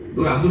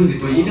노래 안 부른 지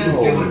거의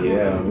 1년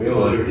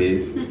개월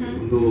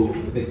정도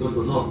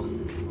됐었어서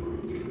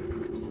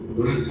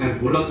노래도 잘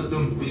몰라서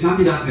좀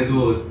부실합니다.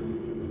 그래도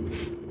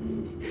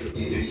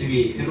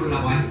열심히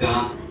해보려고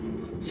하니까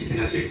혹시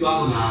제가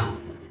실수하거나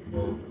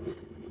뭐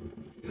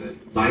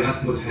말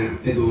같은 거 잘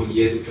못해도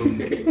이해도 좀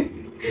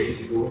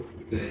해주시고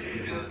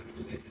그러면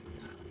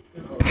좋겠습니다.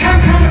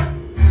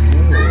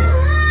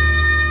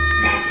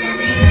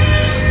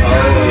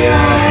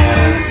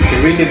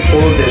 really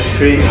pulled the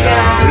strings. We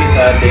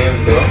had them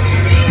though.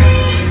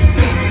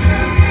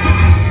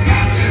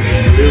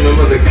 Do you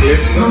remember the clip?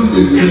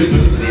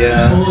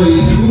 Yeah.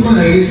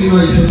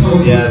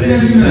 Yeah,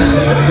 this.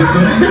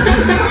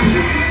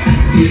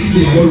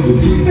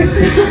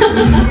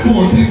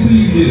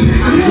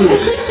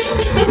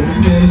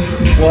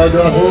 What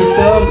the whole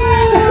song?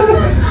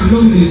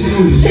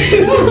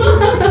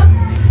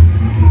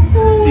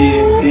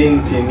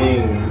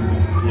 Chin.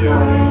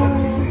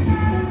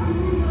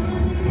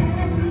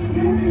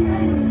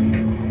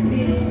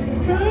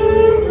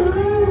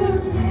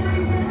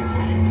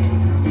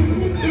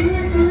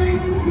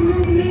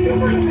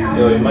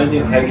 Yo,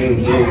 imagine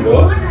hugging Jin, bro.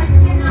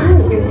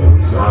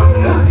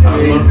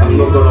 I'm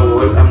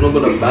not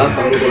gonna bath.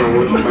 I'm not gonna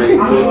wash my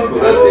clothes for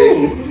that day.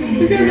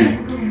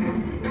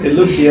 They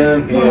look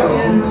young here.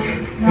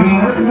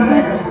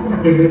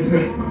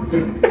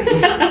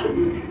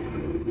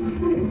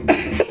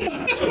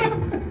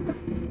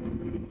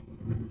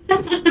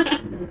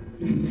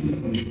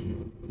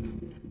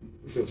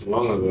 This is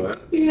long ago, right?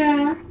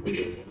 Yeah.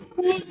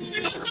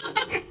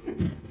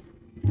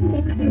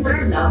 What I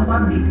love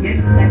about BTS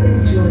is that their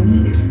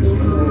journey is so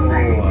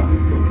inspiring.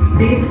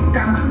 They've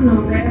come from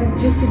nowhere with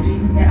just a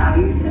dream in their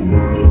eyes and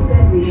they've made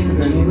their way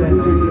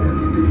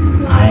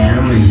into I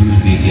am a huge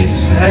BTS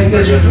fan.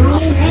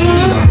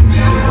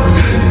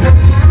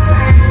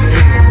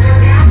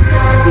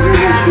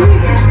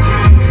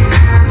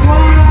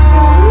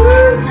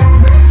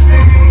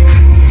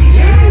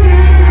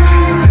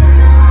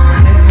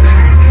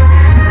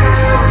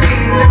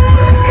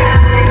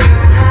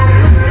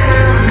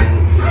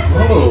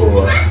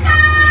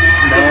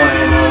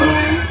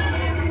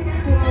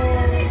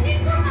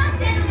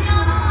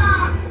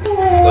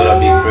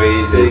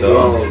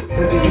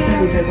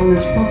 보고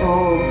싶어서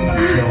너가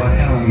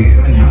태어난 게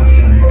흔히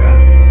하지 않을까?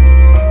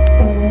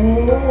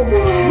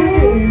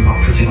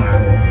 아프지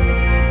말고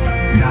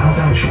나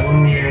항상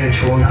좋은 일,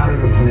 좋은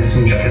하루를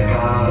보냈으면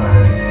좋겠다라는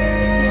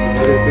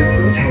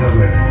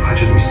생각을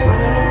가지고 있어.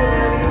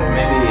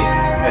 Maybe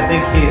I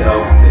think he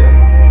helped him.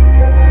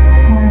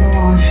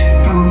 너무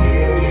아쉽다.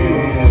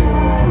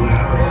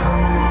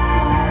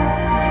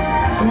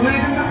 오늘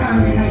생각하는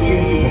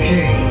생각이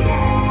오케이.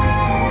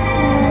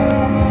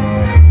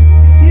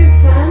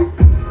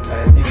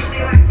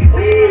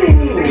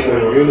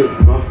 Is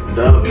buffed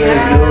up.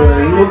 Yeah,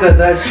 bro, look at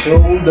that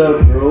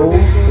shoulder, bro.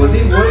 Was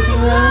he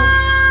working out?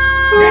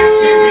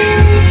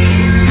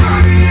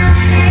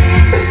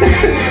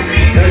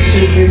 That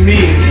should be me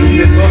with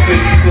the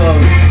perfect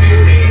song.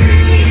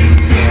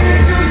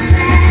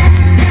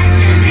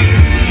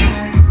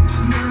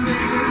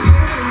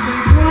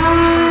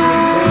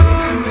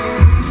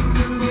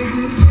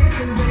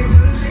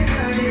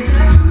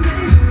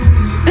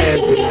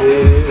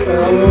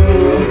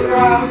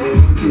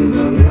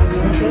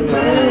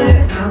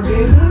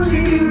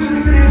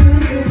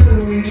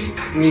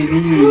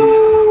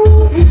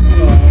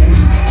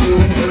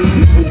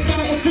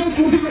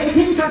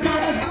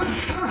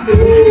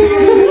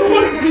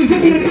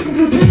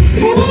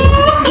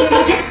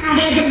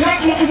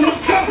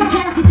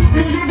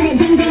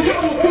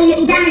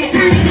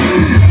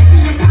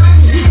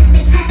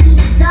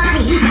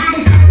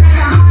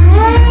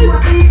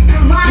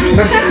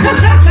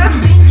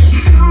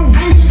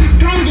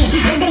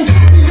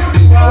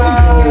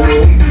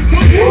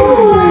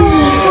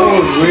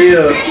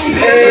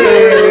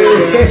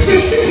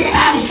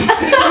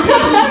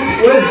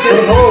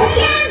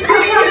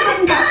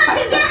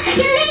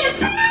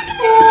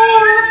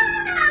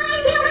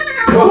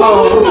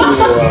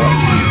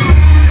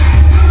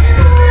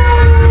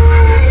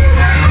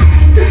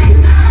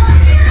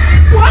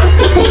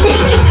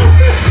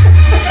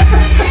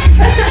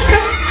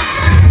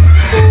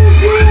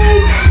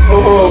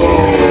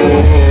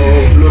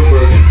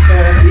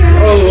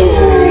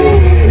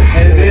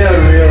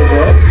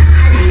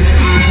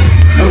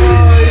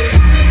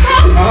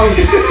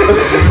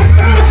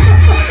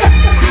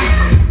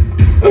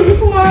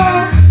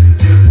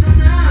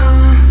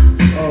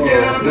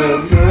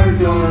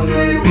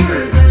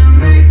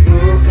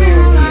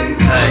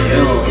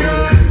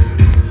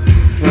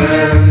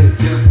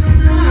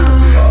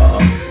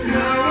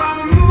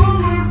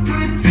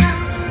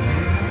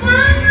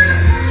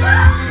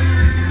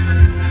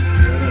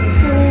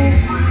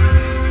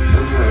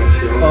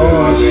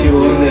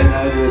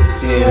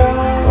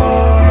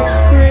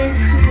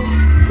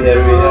 Their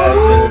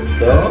reactions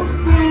though.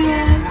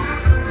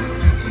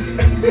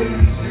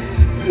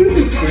 This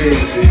is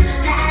crazy.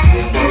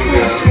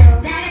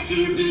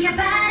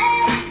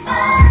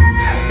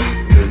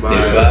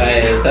 Goodbye.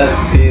 That's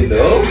me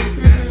though.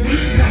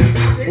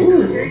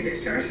 Military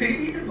discharge may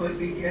be the most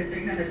BTS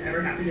thing that has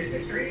ever happened in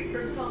history.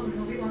 First of all, when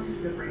Kobe walked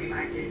into the frame,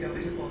 I did go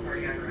into full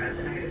cardiac arrest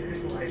and I had to finish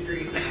the live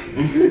stream.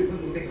 So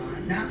moving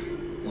on. Now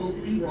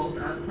fully rolled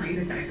up playing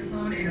the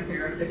saxophone in a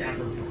pair of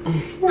bedazzled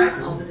clothes. I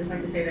would also just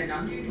like to say that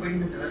Namjoon joining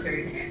the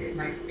military band is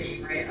my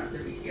favorite of the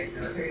BTS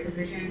military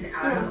positions.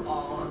 Out of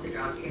all of the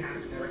jobs you can have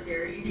in the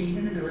military, being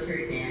in the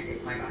military band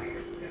is my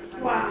bias.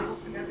 Wow.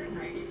 I got the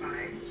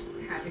 95s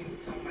having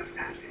so much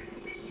passion.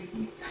 Even you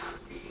need not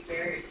be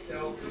There is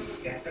so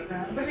BTS of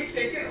that, but I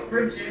can't get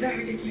over Jin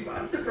having to keep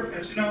up the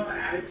professional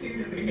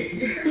attitude and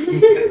behavior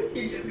because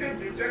he just got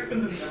discharged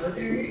from the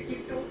military.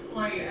 He's so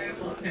polite. I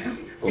love him.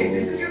 If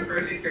this is your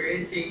first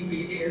experience seeing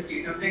BTS do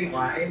something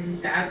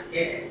live, that's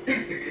it.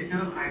 Serious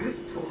note, I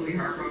was totally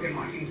heartbroken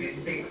watching Jin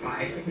say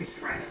goodbye to his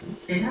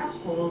friends. They had a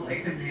whole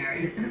life in there,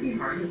 and it's gonna be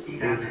hard to see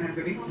them. And I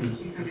really hope he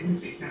keeps them in his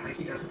basement like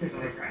he does with his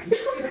other friends. I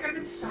feel like I've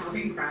been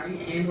sobbing, crying,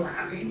 and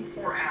laughing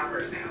for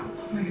hours now.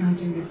 Oh my god,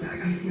 Jin is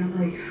back. I feel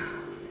like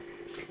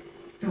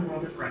the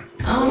world is right.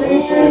 He's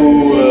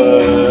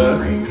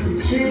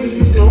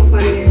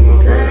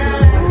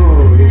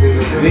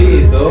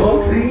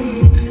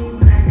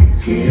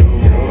He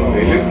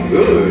looks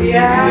good.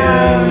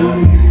 Yeah.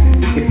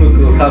 If we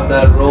could have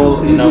that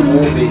role in a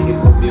movie,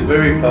 it could be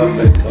very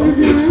perfect.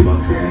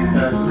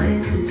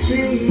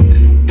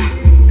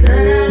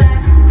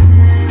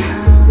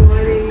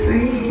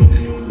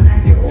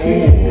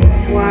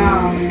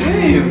 Wow.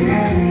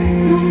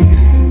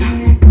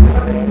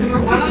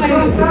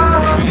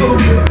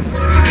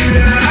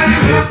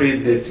 Let's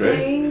read this,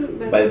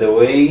 right? By the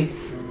way,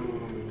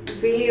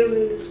 V is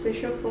in the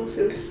Special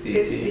Forces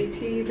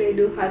SDT. They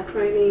do hard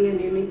training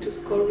and you need to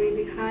score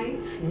really high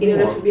in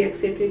order to be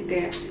accepted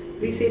there.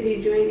 V said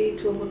he joined it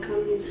to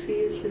overcome his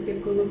fears with the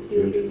goal of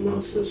building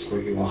muscles.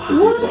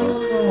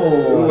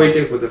 We're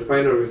waiting for the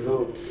final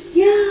results.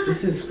 Yeah.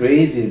 This is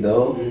crazy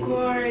though. Oh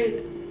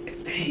God.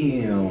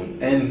 Damn.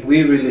 And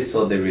we really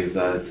saw the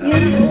results. It's like a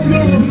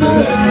special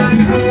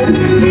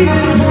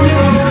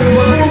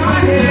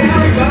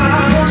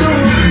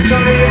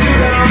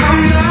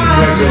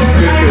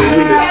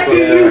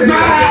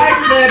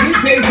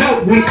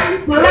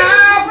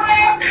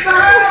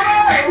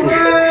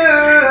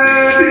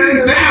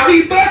Now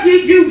he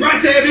fucking you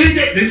right there.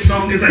 This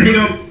song is a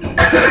him.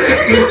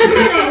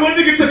 One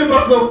nigga talk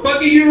about so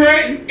fucking you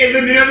right, and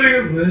then the other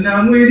nigga, when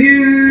I'm with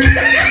you.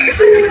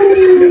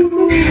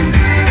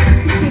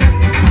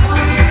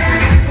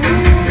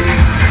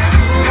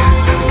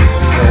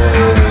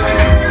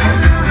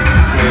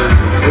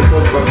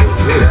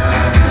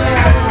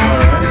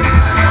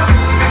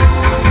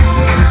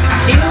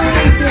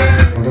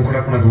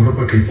 Con algún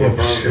grupo de K-pop,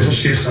 eso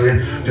sí está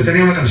bien. Yo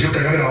tenía una canción que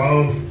había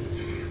grabado.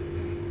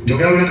 Yo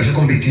grabé una canción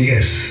con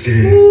BTS que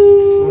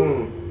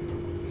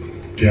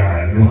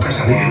nunca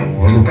salió,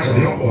 pues nunca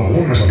salió, o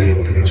aún no ha salido,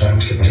 porque no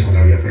sabemos qué pasa con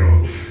la vida,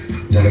 pero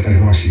ya lo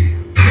tenemos así.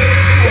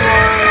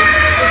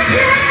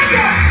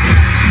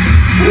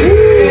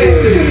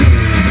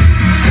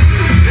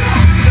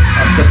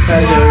 After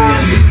surgery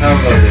and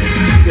recovery,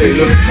 they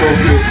look so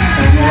good.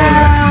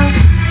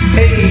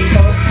 Hey,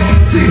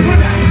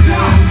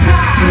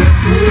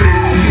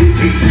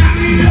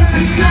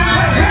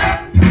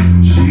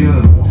 she a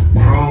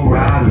pro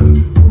rider.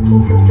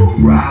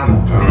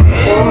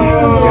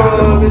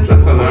 Oh, that's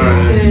an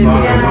R&B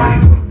song.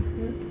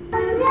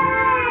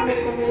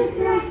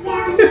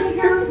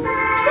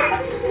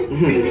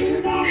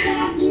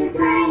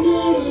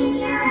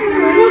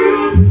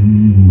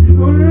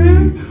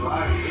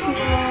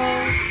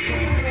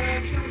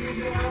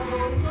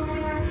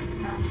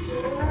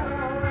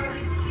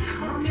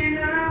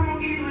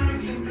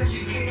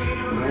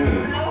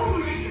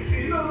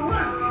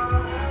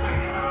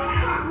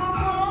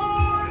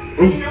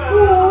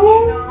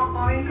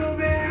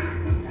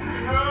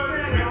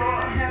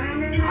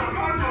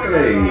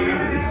 Hey,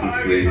 this is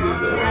crazy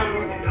though.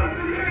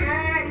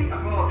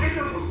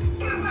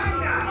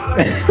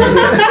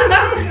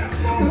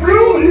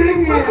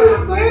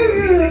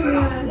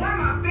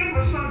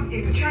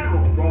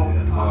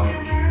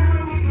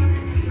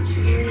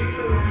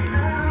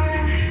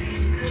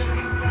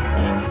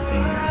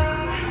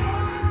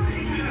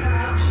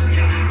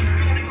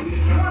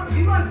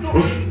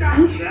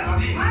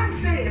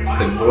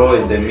 The bro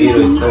in the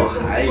middle is so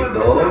hype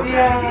though.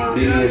 Yeah.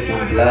 Really is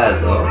in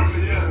blood though.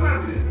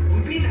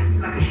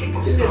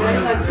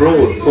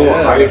 Bro, it's so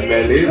hype,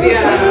 man. It's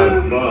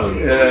yeah. Fun.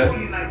 Yeah.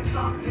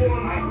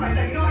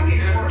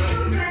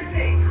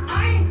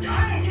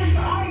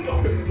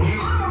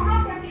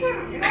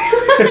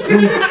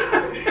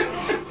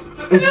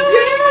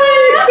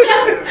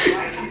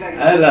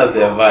 I love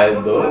their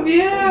vibe though.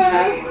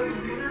 Yeah.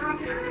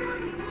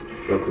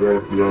 The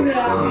red blood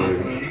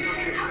song.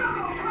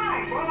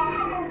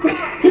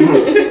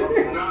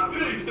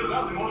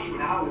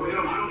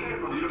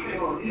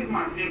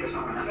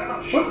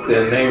 What's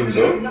their name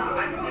though?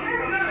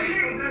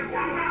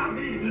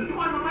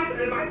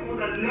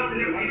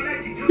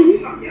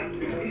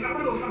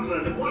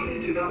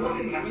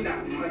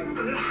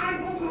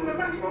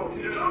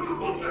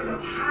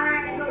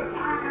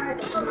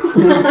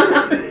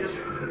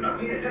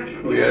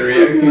 We are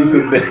reacting to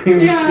them. It's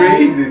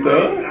crazy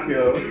though.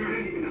 Yo.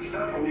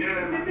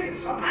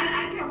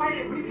 I can't why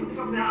they really put this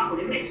on the album.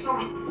 It makes so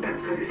much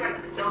sense because it's like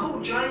the whole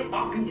journey of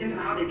BTS and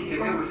how they came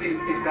from.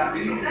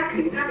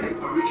 Exactly.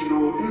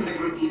 Original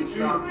integrity and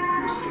stuff.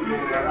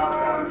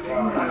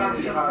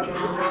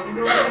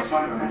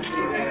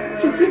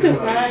 She's such a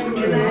vibe.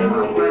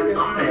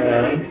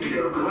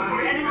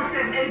 Anyone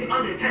says anything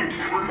under 10,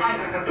 we're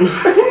fighting.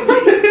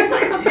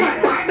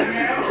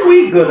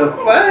 We gonna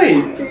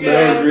fight.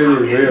 That was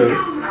really real.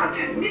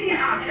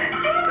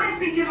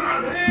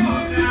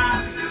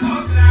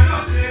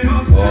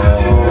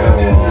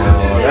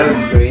 Oh,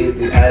 that's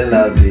crazy. I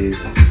love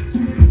this.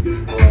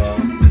 Wow.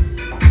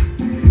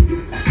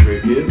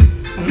 Stray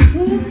Kids.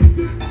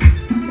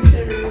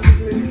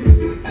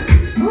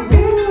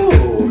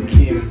 Oh,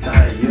 Kim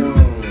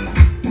Tae-young.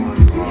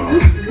 It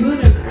looks good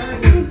and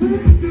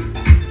everything.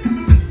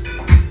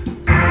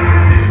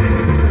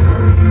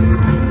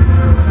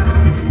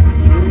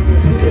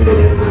 Just an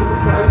example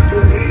for us to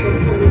understand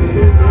how to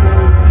do it.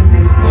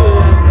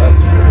 Oh, that's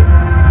true.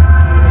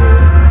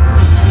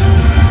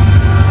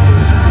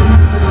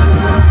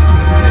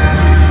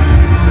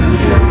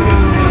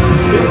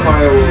 The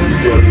fireworks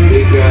got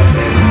bigger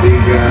and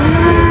bigger and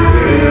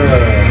bigger.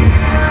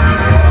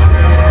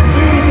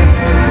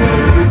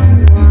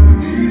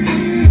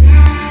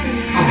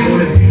 I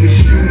wanna be a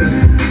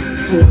human,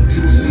 for it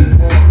to some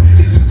more.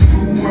 It's a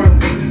cruel world,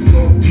 but there's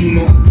no be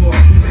more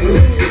part.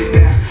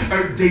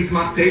 Earth day's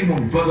my day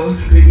one, brother.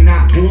 Baby,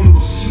 not doing no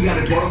shit.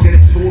 Gotta go out there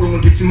and throw them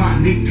and get you my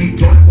nick deep.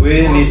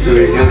 We need to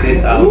review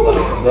this album,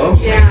 though.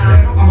 Yeah.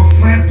 I'm a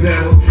flat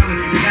battle.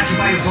 You got you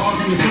by your balls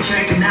and your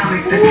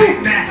socioeconomics. That's big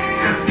facts.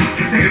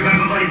 Cause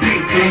everybody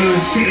big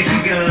facts.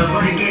 Sugar,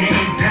 but it get an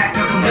impact.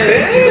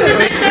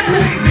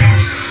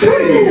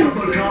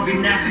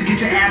 Get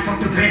your ass off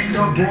the bench,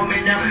 start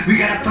warming up. We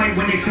gotta fight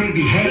when they say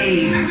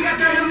behave. We got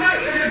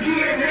dynamite in the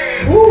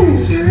DNA.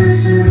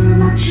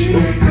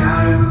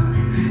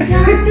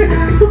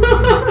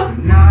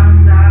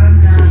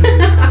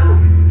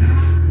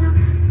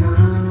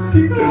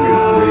 TikTok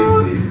is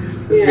crazy.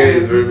 This guy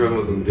is very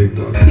famous on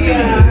TikTok.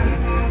 Yeah.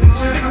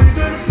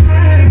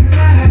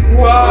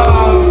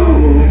 Wow.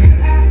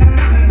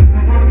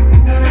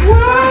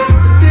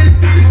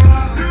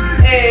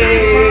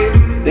 Hey.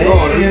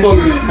 Oh, this song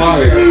is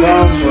fire.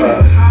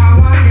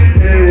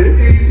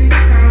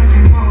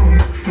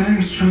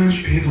 Things change,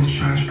 people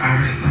change,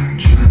 everything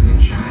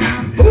change.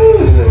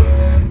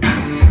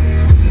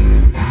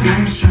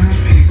 Things change,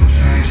 people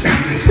change,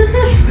 everything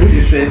change.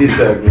 You said it's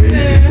a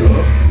crazy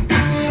though.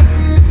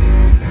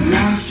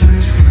 Life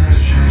change,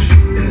 friends change.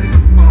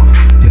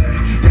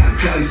 Gotta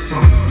tell you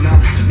something now.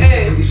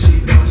 Hey.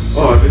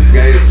 Oh, this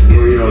guy is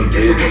real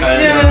big.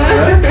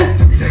 Yeah.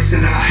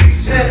 Texting our hate.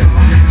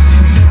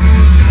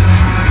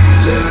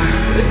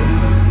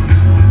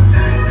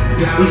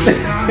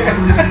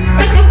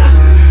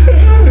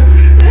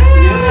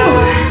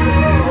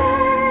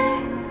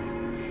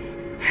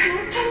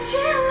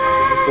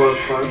 This one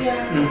fun.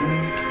 Yeah.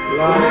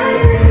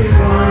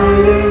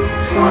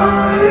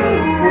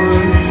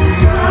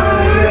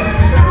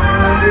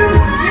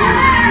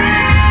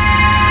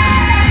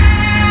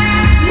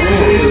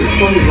 Oh, this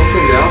song is also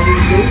in the album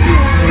too?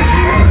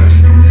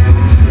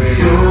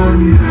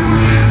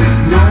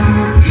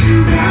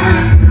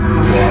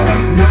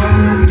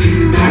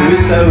 Should we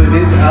start with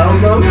this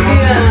album?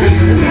 Yeah.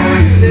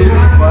 This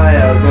is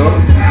fire, bro.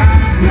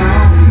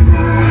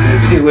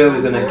 Let's see where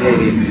we're gonna get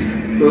it.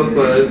 So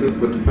sorry to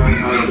Spotify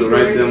how to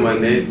write them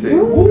an essay.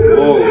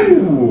 Oh,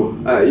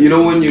 you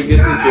know when you get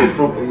into a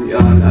proper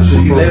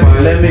artist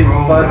profile. Let me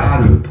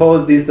first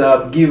pause this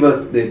up. Give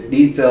us the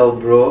detail,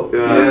 bro.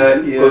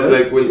 Yeah. Because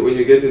like when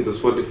you get into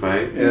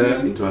Spotify,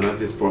 into an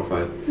artist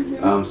profile,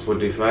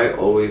 Spotify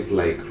always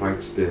like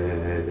writes the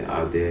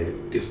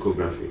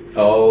discography.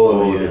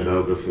 Oh, the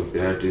biography of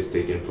the artist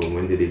taken from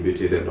when they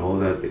debuted and all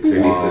that, the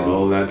credits and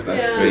all that.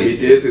 That's So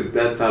crazy. BTS is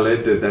that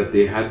talented that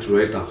they had to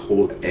write a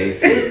whole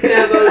essay.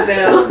 About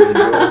them.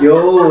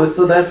 Yo,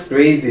 so that's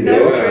crazy,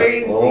 That's though.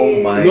 crazy.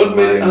 Oh my. Not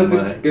many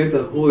artists get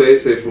a whole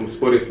essay from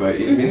Spotify.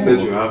 It means that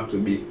you have to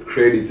be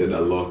credited a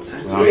lot to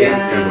have this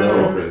kind of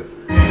reference.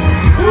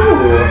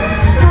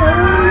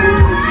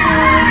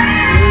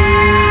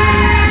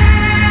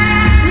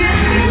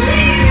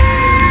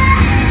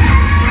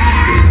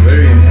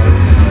 Very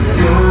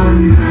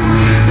important.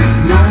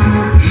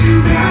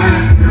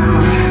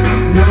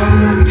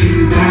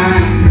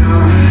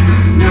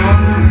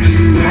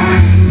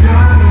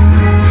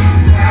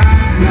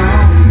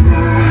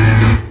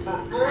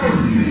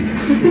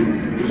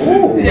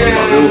 Oh, Yeah.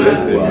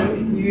 that's a real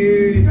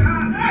essay.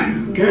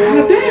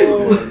 God damn!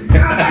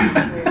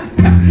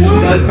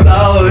 That's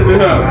sound.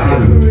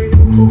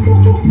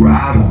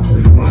 Rider,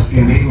 must be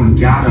an England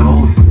gotta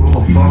always throw a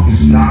fucking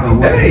slot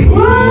away.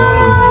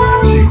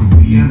 She could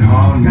be in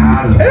her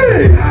nada.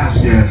 Last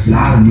steps,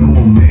 lot of no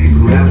one make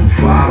her ever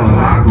follow.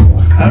 I go,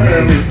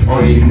 Hey,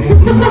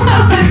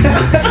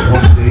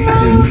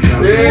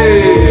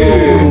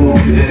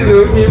 this is a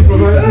hit from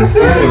her.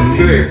 Oh,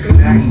 sick.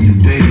 Back in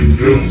the day,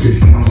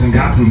 please. And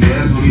got some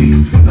gas with you.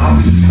 Love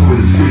is for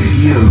the first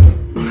year.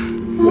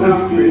 That's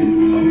crazy.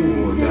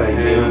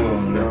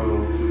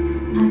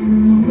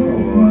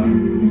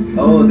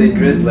 Oh, they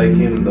dress like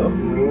him though.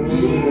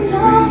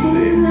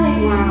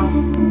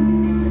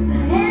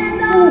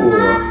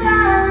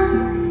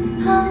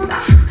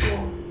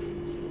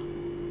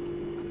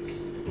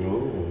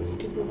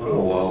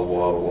 Oh,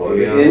 wow.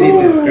 The edit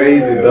is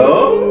crazy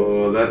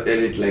though. Oh, that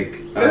edit like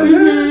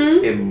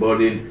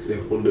embodied the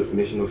whole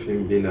definition of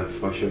him being a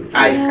fashion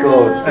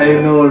icon.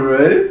 I know,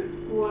 right?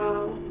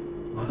 Wow.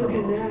 Look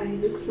at that. He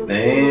looks so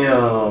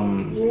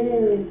damn.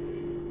 Cool.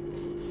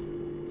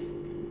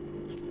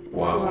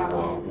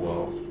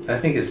 Wow. I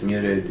think it's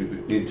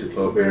muted due to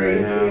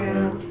copyright.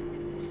 Yeah.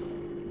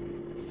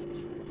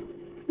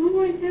 Oh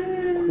my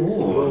god.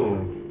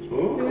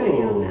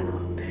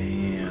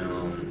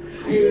 Damn.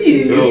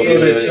 You saw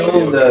the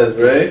shoulders,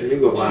 right?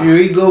 Should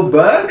we go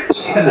back?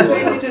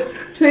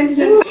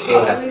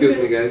 2025. Excuse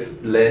me, guys.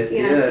 Let's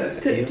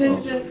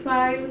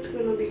 2025, it's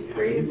gonna be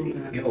crazy.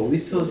 Yo, we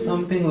saw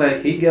something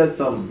like he got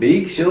some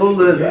big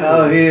shoulders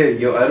out here.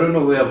 Yo, I don't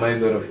know where am I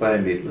gonna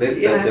find it. Let's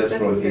start just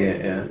from here.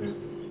 Yeah.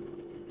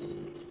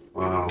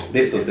 Wow.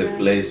 This was a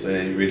place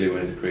where it really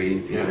went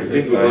crazy. Yeah, I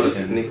think we got a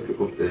sneak peek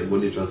of the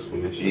body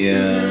transformation.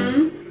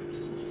 Yeah.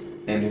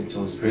 And it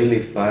was really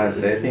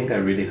fast. I think I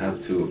really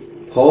have to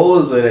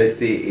pause when I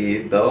see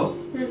it though.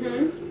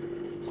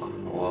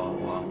 Wow.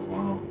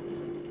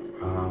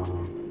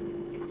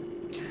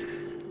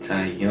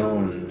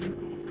 Taeyeon.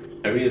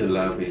 I really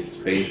love his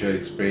facial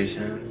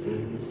expressions.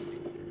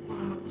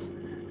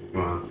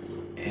 Wow.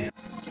 Yeah.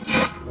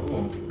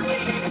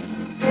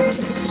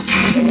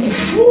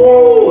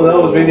 Oh, that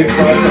was really fast.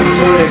 I'm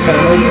sorry I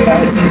cannot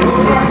touch you.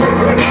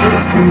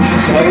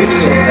 Sorry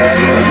for that.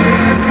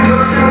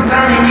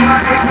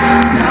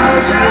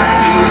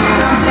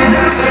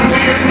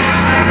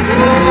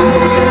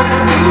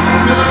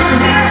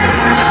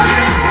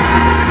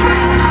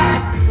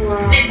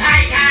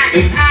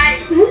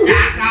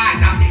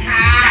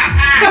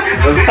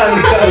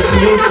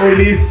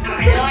 Police.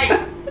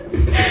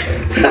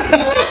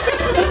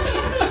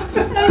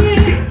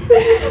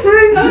 It's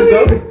crazy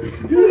though.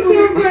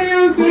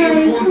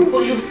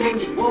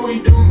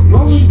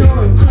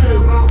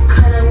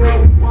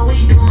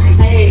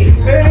 Hey.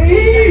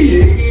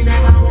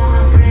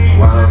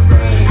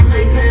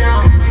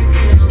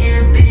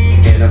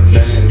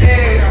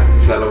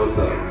 What's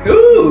up?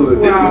 Ooh,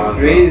 this is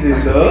crazy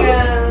though.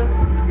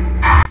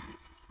 Yeah.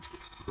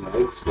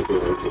 It's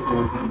copyrighted.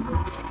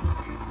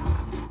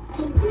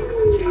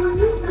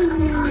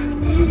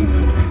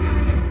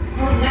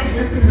 Oh, you guys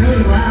listen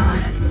really well.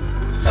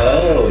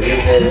 Oh, you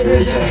guys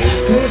listen.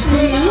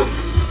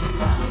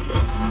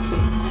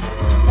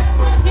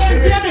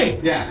 Jimmy!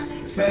 Yes.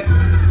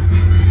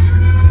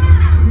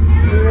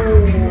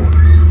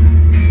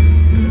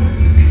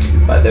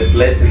 But the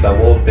place is a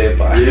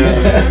wallpaper.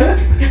 Yeah.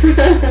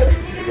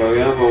 But we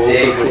have a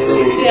wallpaper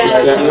too.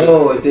 JK,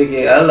 oh, JK,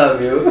 I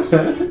love you.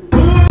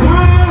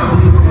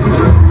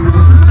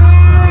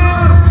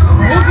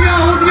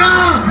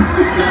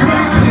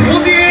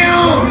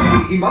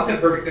 He must have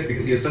perfect pitch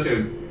because he has such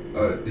a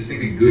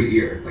distinctly good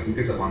ear. Like he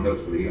picks up on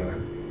notes really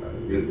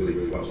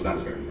really well. So that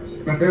was very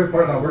impressive. My favorite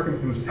part about working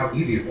with him was just how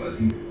easy it was.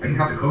 I didn't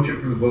have to coach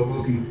him through the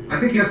vocals. I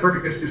think he has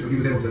perfect pitch too, so he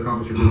was able to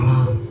accomplish it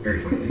very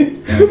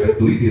quickly. And I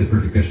believe he has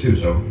perfect pitch too,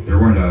 so there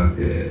weren't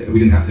we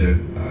didn't have to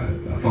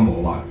fumble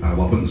a lot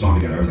while putting the song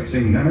together. I was like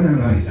singing no,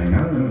 he's saying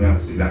no.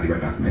 It's exactly right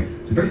back to me.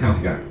 He's a very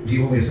talented guy. Do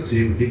you only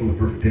associate with people with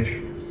perfect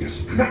pitch? Yes.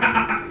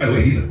 By the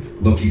way, he's a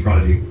low-key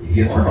prodigy.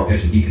 He has perfect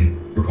pitch and he can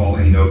recall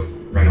any note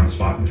right on the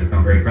spot, which I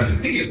found very impressive.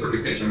 I think he has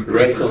perfect pitch. I'm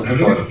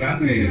always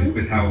fascinated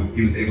with how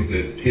he was able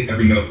to hit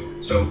every note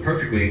so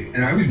perfectly.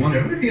 And I always wonder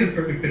if he has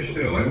perfect pitch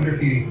too. I wonder if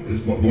he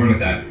is born with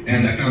that.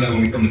 And I found out when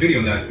we filmed the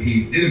video that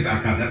he did in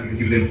fact have that because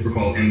he was able to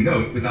recall any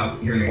note without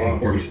hearing anything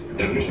before, which is the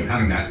definition of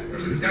having that. I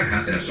was like, this guy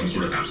has to have some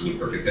sort of absolute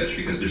perfect pitch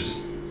because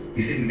he's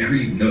hitting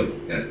every note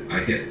that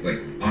I hit,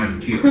 like,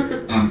 on cue.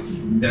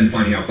 Then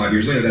finding out 5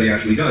 years later that he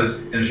actually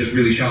does, and it's just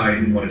really shy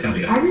and didn't want to tell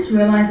me that. I just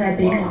realized that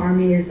being an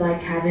army is like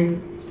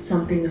having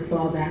something to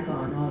fall back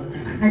on all the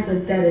time.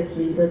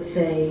 Hypothetically, let's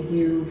say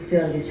you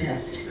fail your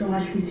test. Go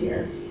watch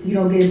BTS. You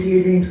don't get into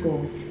your dream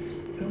school.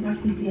 Go watch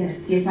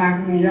BTS. Get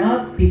fired from your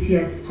job?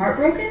 BTS.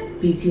 Heartbroken?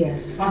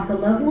 BTS. Lost a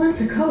loved one?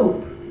 To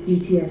cope?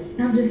 BTS.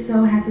 And I'm just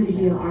so happy to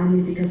be an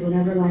army because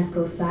whenever life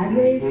goes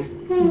sideways,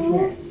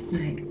 BTS.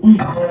 Like,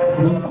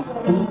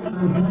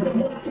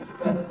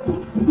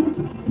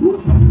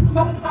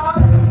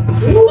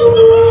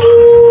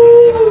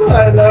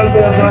 I love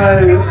the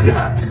vibes.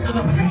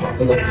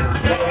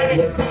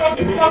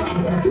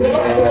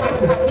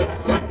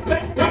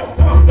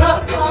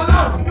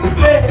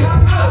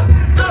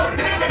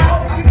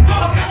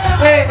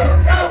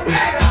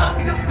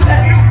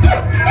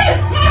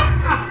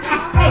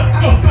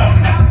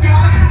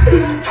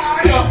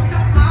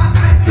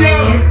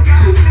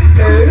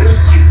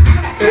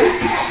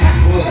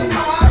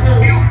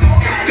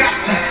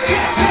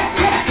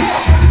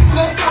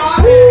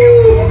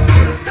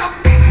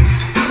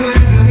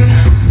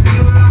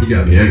 You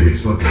got me angry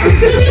as fuck.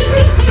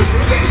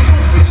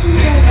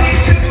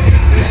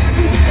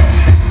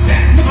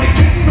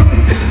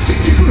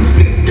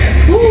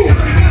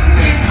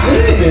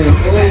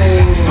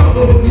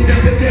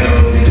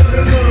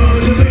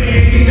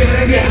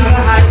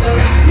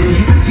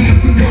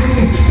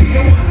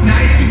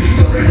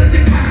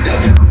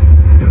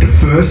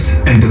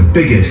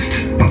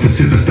 biggest of the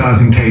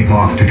superstars in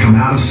K-pop to come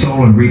out of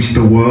Seoul and reach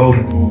the world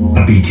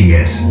are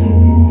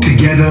BTS.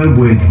 Together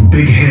with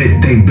Big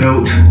Hit, they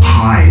built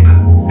Hype,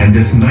 and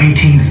this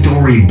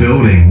 19-story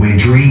building where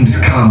dreams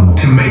come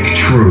to make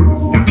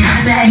true. I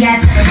said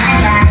yes to the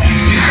bad guy.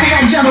 I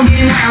had trouble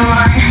getting what I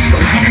want.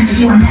 I could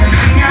see you, I'm never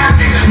giving up.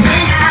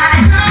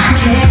 I don't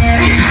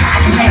care.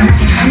 I can play like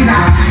a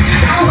pinball.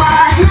 I'll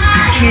wash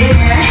my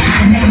hair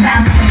and make it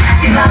bounce like a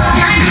basketball.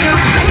 Like you,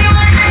 you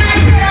wanna act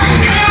like a girl.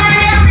 You wanna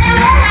dance and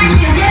wear high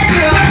heels, yeah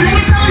true. Make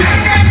it so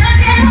nice that I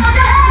just can't hold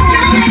you. You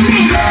make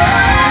me go.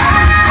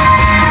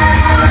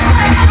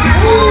 Like I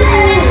wanna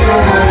let it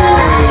show.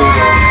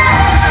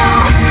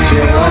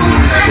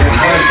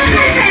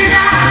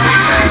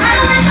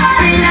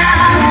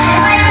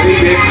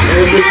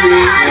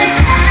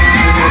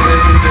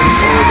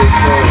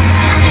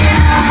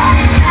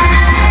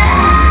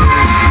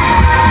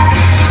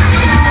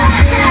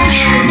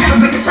 Never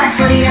break a sweat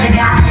for the other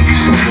guys.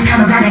 We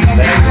come around and get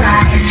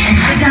paralyzed.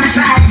 Every time I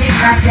try to fix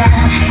myself,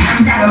 it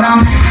comes out wrong.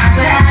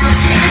 But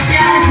it's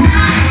just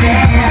not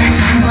fair.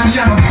 More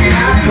trouble than it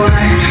was for.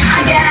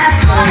 I guess.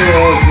 I'm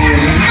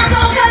so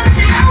good, but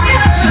you know it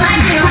hurts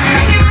like you.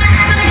 You wanna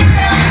act like a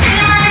girl.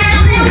 You wanna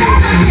dance and wear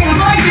something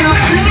for you.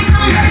 Make me so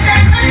nervous that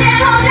I just can't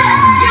hold you.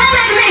 You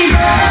make me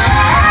go.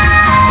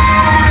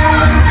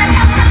 Like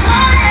I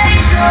wanna let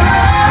it show.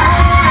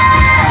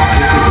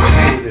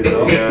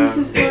 This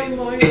is so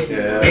annoying.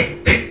 Yeah.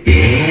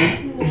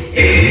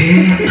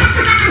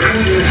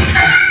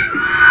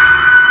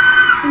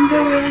 And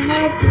then what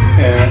happened?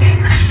 Yeah.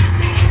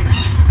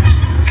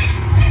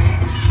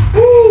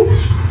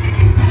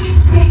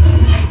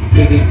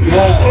 The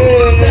guitar.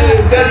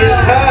 The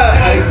guitar.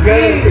 I got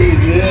it.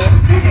 Yeah.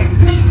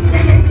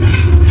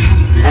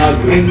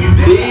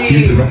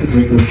 He's the record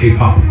breaker of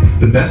K-pop,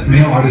 the best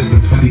male artist of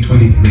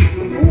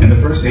 2023, and the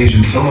first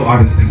Asian solo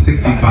artist in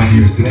 65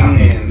 years to top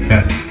the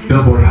best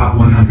Billboard Hot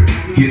 100.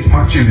 He is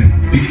Park Jimin,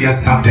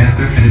 BTS top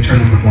dancer and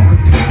eternal performer.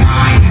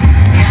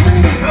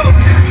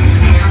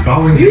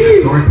 Following his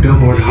historic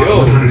Billboard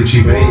Hot 100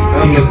 achievement,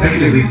 he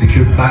consecutively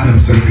secured platinum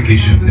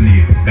certifications in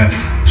the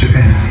US,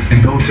 Japan,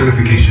 and gold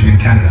certification in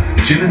Canada.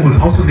 Jimin was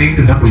also named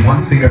the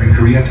 #1 singer in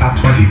Korea Top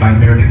 20 by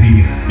American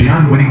media.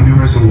 Beyond winning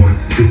numerous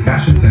awards, his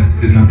fashion sense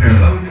is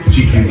unparalleled.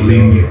 GQ, the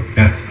leading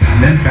US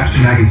Men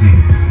Fashion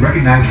magazine,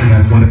 recognized him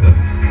as one of the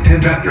 10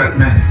 best dressed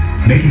men,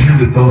 making him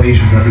the sole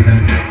Asian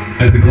representative.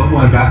 As the global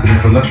ambassador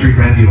for luxury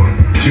brand Dior,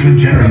 Jimin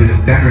generated a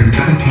staggering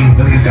 $17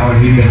 million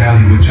media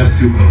value with just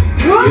 2 posts.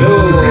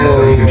 Other brands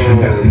are eager to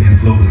invest in him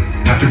globally.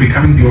 After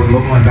becoming Dior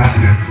global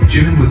ambassador,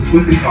 Jimin was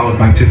swiftly followed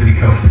by Tiffany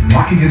Co.,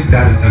 marking his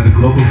status as a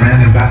global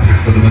brand ambassador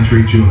for the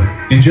luxury jeweler.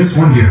 In just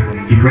 1 year,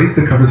 he graced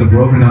the covers of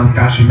world-renowned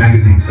fashion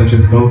magazines such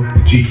as Vogue,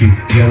 GQ,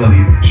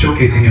 ELLE,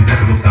 showcasing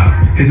impeccable style.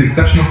 His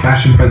exceptional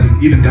fashion presence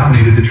even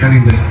dominated the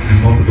trending lists in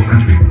multiple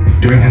countries.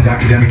 During his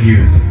academic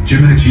years,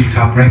 Jimin achieved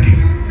top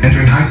rankings,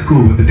 entering high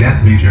school with a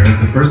dance major as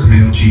the first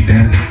male chief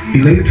dancer.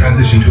 He later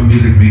transitioned to a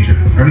music major,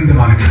 earning the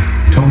moniker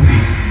Tone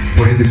Thief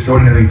for his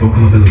extraordinary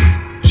vocal abilities.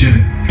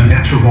 Jimin, a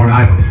natural-born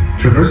idol,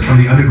 traversed from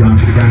the underground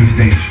to the Grammy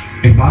stage,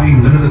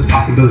 embodying limitless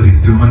possibilities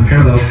through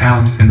unparalleled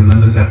talent and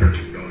relentless effort.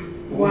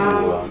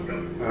 Wow.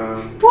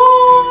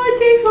 Oh,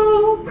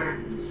 J-Hope.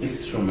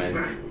 Instrument.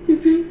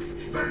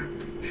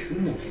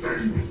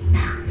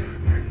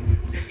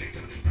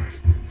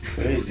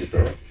 Crazy,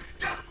 bro.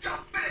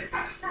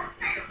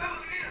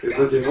 Is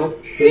that J-Hope?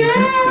 Yeah.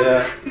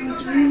 Yeah. It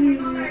was really,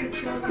 really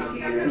chunky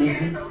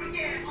here.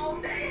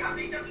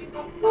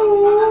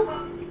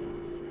 Oh.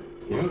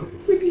 Yeah.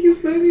 Look at his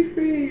baby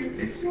face.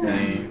 It's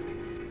nice.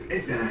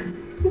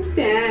 Who's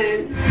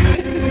that?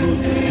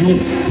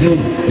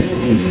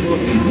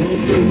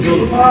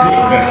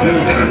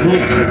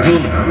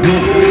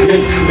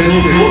 It's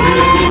missing.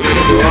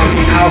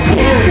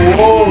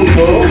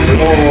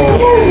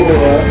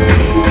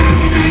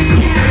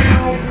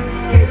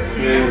 It's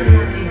crazy.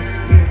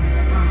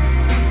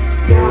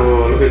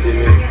 Oh, look at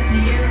Jimmy.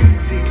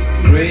 It's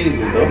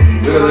crazy, though.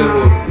 Look at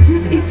that.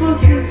 Just it's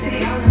okay.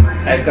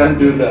 I can't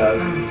do that.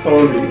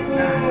 Sorry.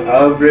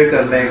 I'll break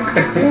a neck.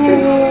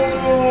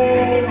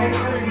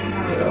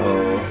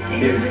 Oh,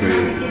 it's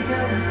crazy.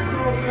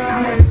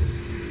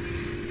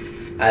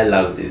 I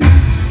love this.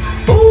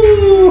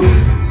 Ooh.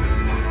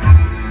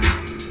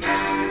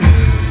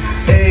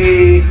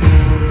 Hey,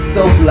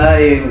 stop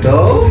lying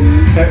though.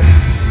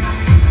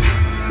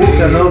 Who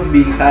cannot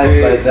be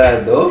hyped by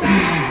that though?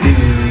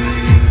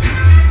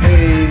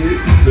 Hey.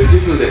 Don't you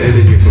feel the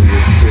energy from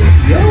this too?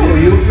 Yo,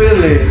 you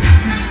feel it.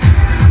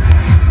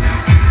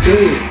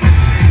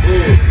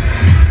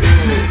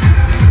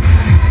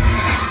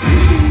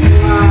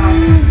 Wow.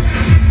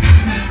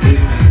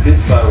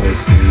 This part was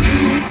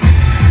crazy.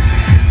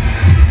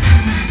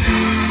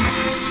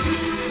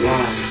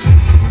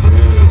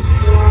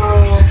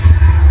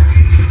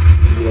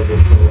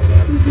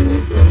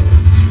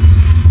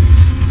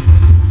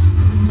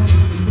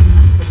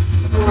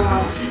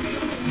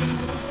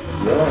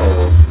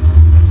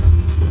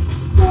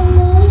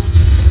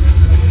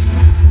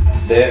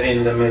 They're in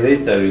the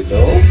military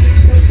though.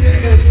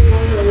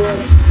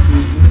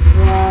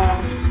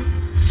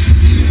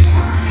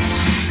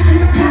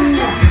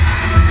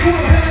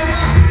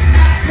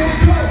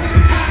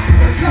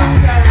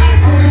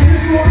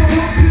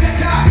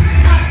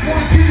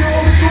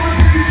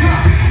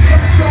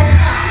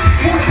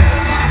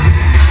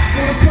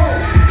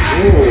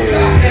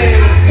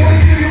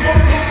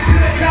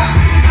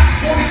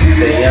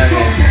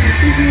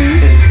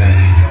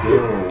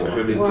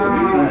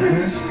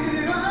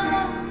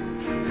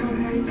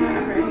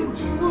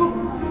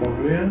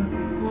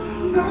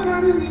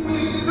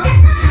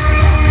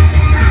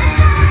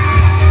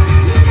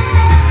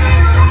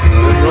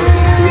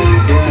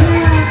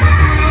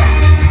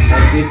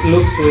 It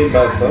looks way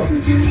back though.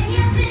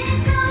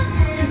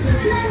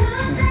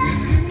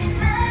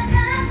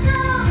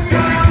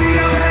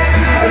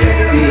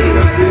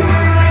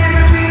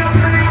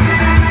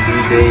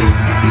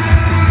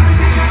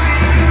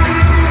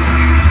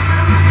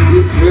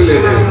 It's really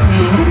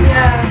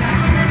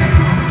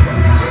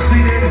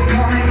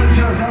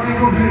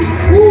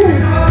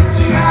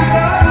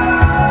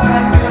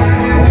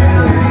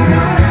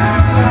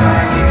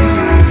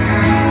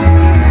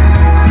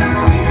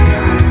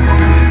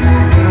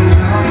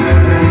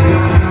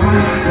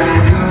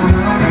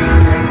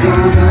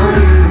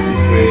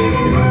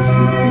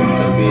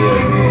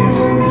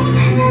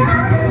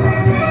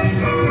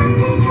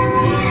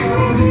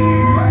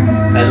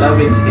I love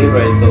it. He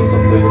writes also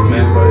for his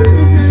members.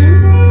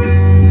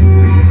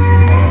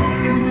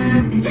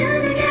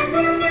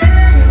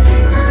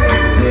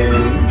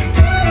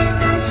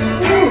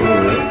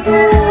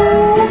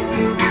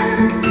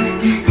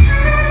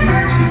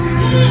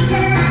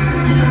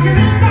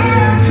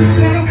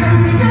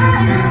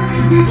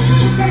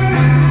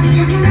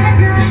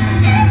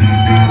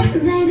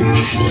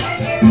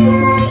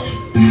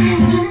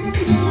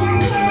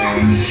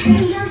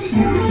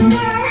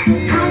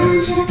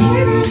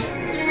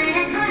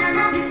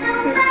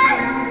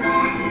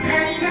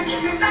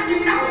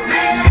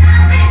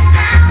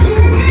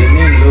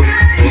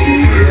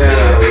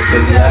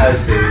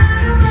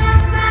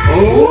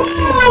 Oh!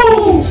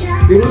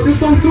 You wrote this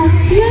song too?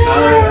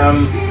 Yeah.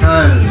 I'm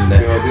stunned.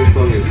 Yo, this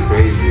song is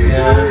crazy.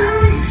 Yeah.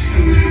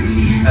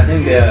 I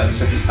think there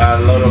are a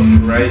lot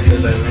of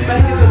writers.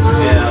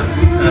 Yeah.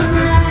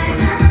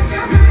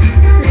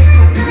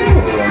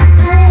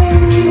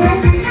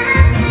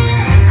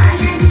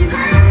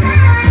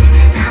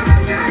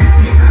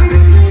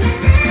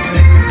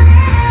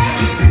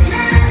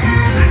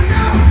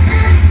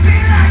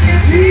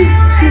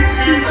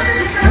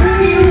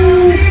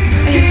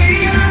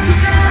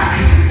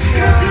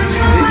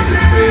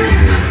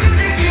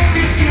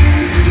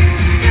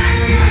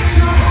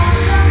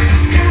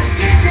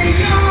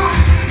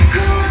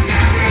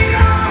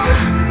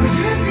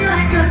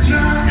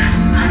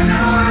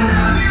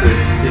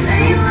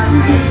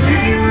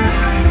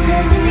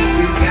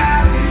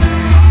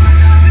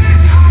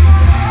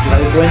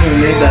 When you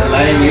make that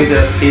line, you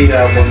just hit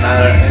up on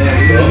another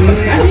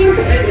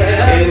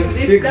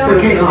For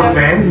K-pop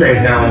fans,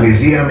 there's now a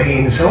museum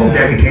in Seoul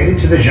dedicated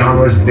to the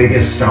genre's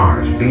biggest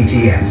stars,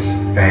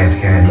 BTS. Fans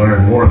can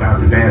learn more about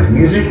the band's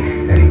music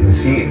and even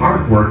see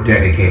artwork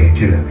dedicated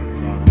to them.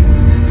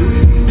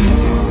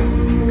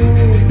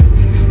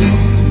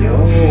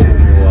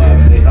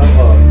 They have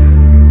a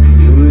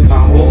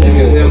huge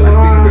museum. I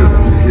think there's a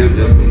museum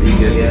just for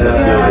BTS.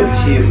 Yeah,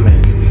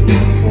 achievements.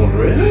 For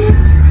real?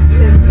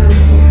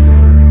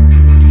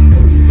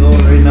 So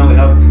right now we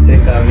have to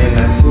take a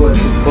tour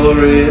to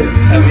Korea.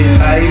 And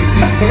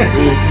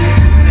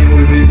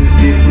we visit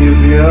these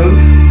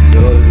museums.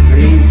 It was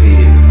crazy.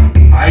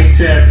 I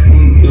said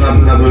blah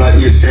blah blah.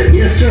 You said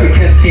yes sir,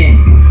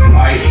 Captain.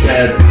 I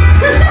said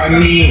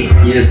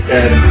you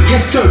said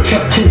yes sir,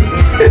 Captain.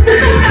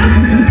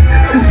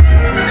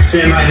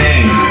 Say my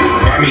name.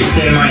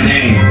 Say my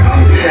name.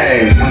 I'm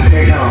Tay. I'm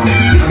Taeyong.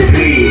 I'm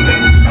Lee.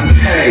 I'm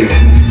Tay.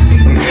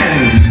 I'm Ken.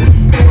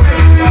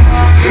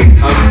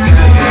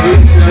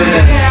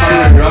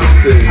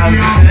 I'm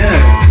 10.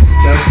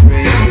 That's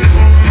crazy.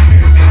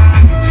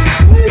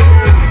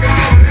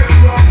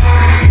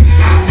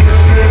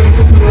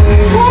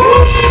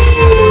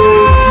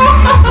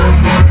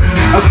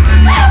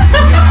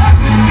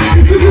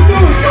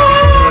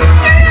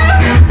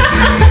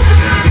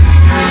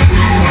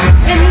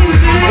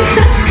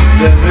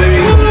 They're very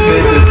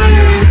competitive.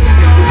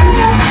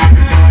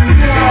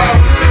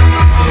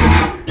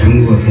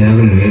 정국아 대학은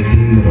왜 이렇게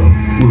힘들어?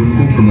 울고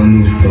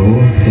그만두고 싶다고?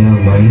 대학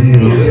많이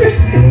힘들어?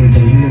 대학은 참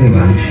힘든 게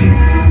많지.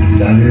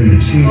 나는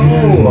취미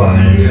해보는 거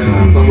알죠.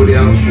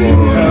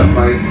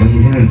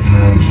 인생은 다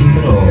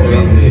힘들어.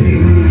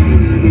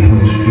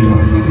 하고 싶기도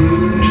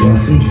하고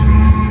좋았으면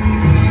좋겠어.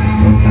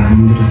 다 안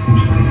힘들었으면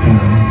좋겠다.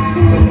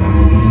 너무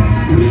아무들이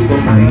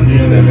안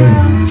힘들려면은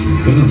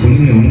그래도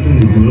본인이 어느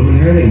정도 노력은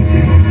해야 되겠지.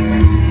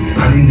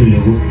 안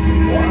힘들려고.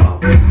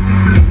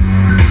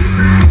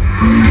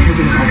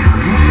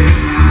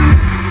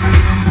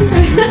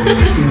 To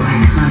do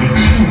iconic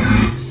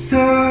shows.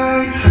 So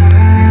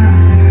tired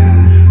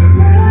of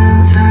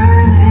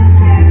melancholy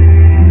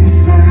things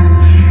that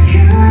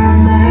you've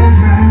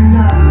never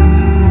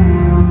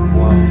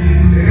known.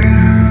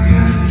 You're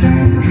just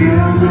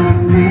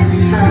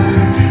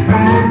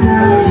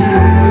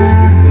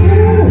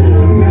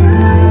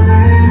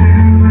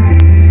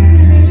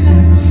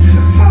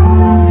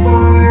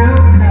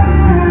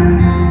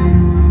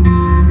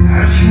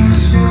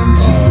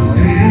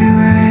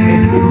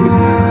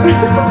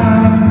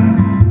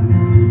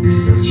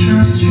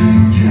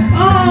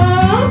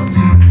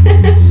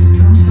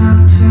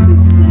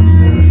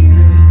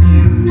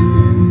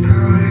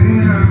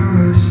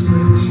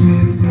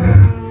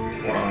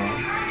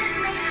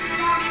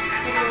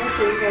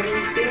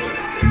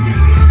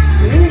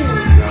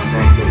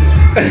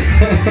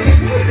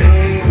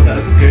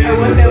That's crazy. I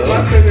want the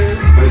ambassador.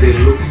 But they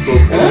look so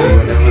cool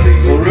whenever they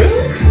go. For real?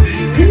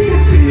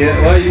 Yeah,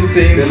 why are you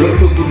saying they look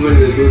so good when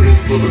they do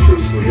these photo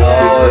shoots for this?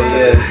 Oh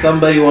yeah,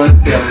 somebody wants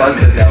the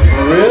ambassador.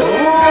 For real?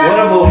 What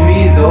about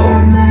me though?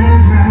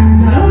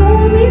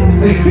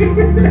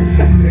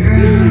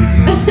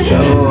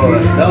 Oh,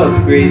 that was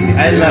crazy.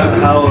 I love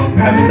how,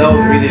 that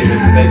was really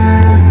respectful.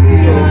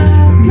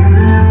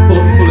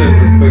 Thoughtful and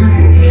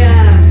respectful.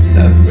 Yeah.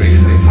 That's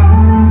crazy.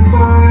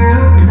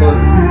 Because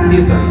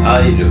he's an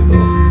idol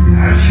though.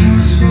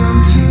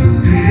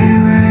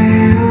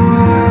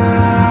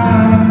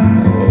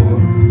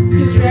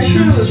 His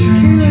reaction was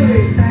cute.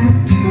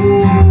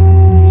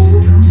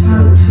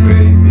 That's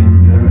crazy.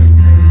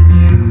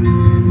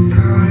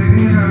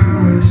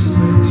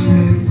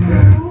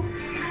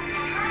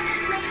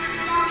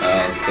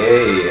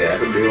 Okay, yeah.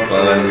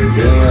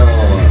 Valentino,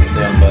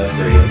 the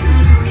ambassador.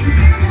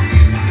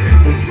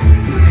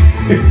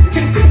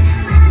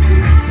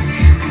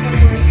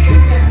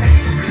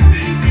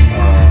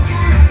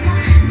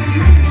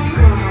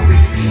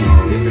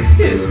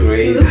 It's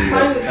crazy.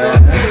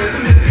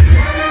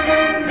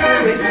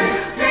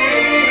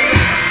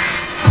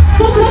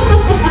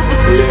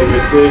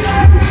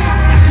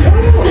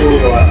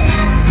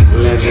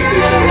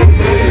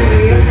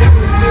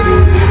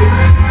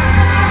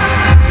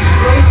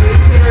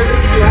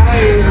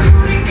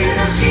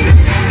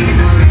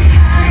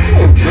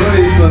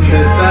 On the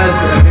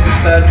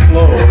third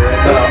floor.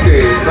 That's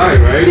KSI,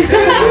 right?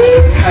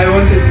 I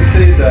wanted to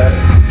say that.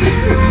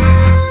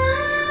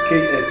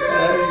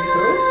 KSI,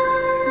 bro?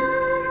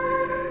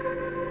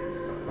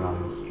 Wow.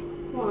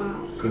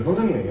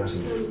 근성적인 얘기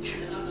하시네.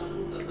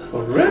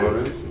 For real?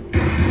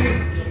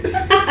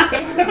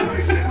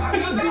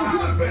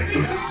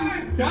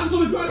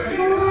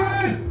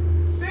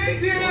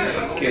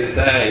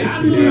 KSI.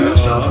 Yeah.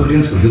 Stop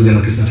putting to really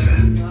look at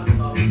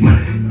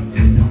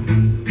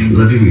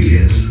love you,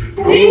 BTS.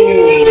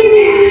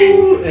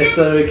 Ooh,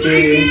 SRK.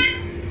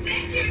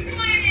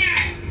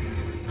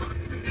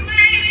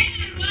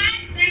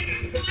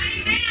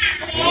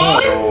 Wow.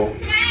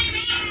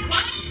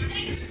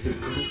 It's a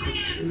good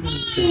picture.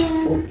 It's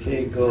 4K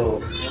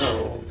gold.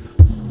 Wow.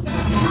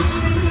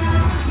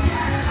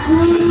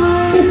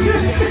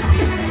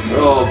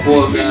 Oh,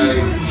 poor guy.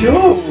 Yo.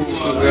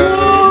 Poor guy.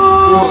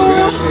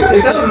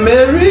 Is that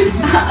marriage?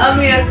 I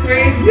mean, that's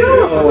crazy. Yo.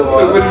 That's the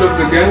wedding of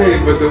the guy,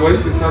 but the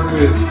wife is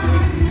happy.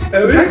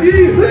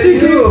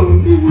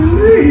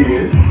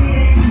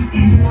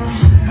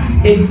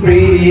 Hey,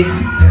 pretty.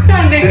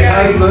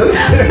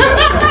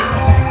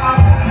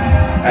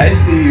 I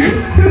see you.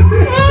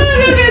 Oh,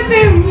 look at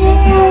them.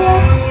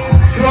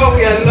 Bro,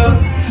 we are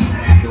lost.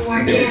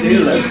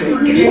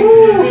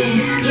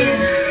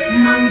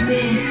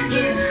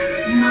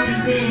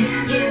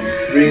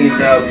 Bring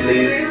it out,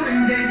 please.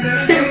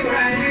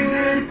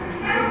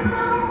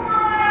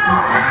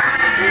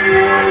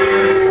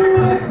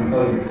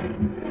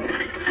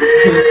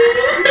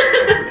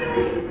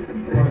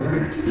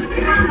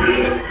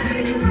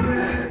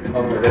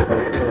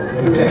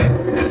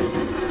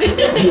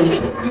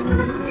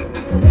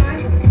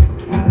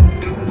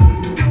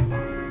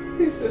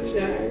 He's so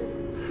shy.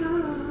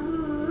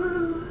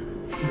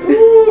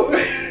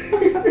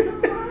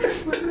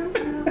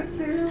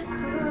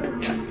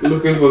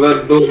 Looking for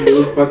those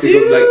little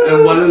particles, like I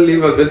want to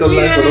live a better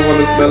life, I don't want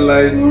to smell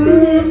nice.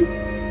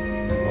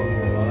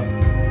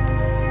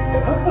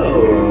 Oh,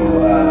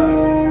 wow.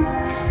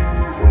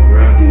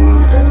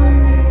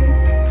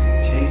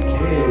 JK.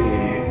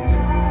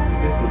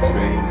 This is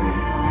crazy.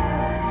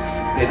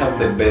 They have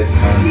the best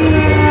fun.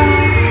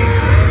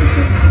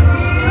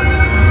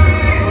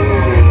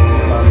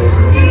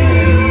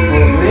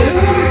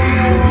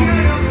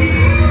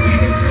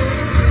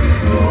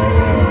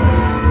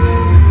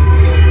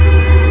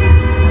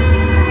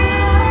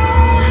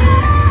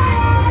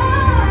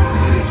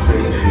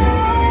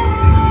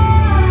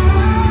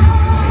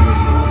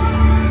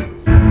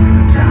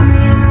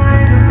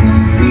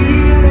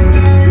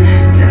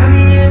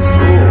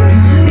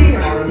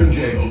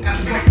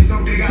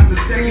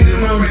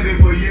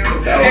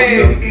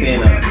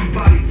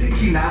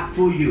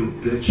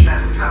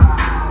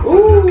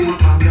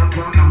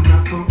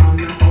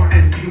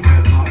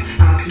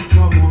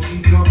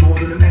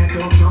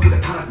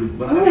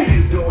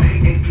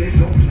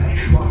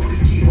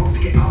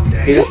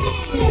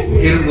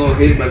 Haters gonna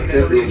hate, but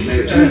fans gonna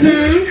make.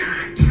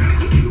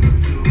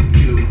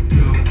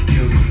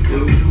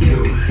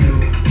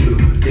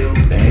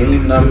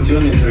 Dang, number 2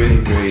 is really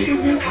great.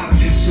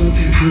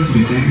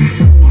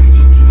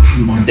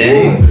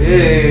 Dang.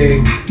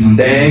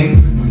 Dang.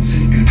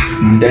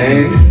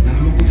 Dang.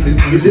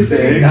 This they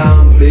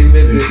made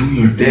this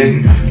dang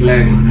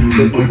slang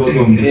just because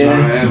of the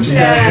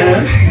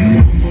yeah.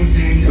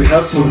 We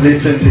have to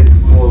listen to this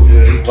full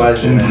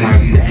version.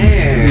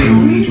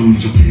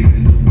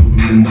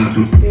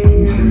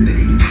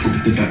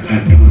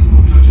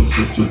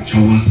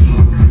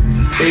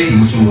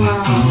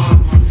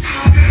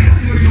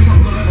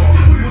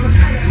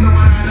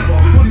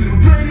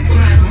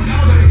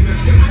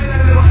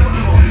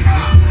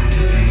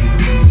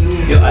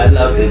 I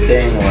love the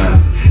thing one.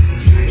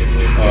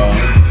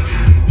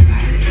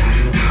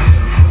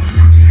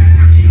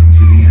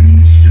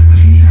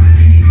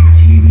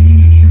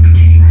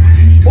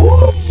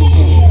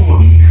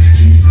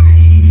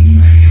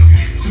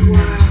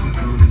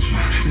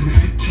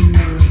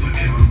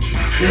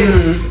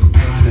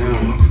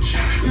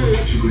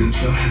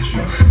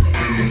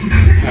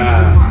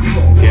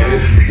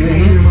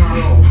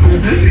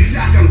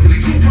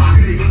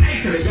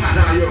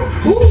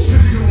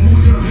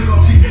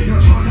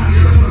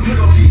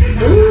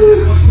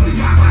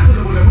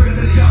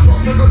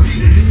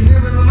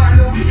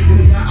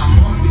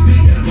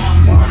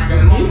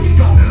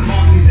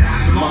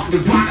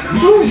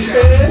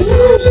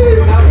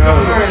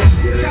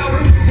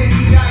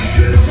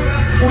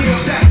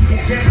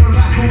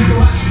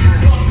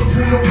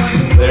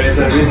 There is a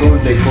reason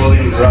they call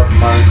him Rap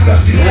Monster.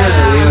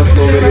 Yeah, he has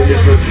so many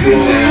different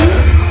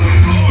flows.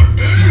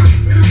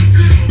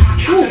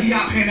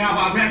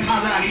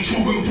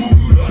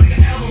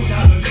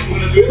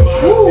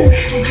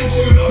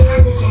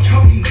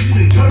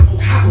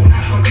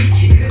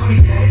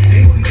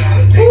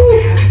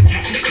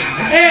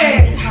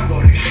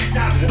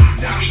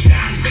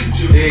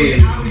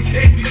 Hey,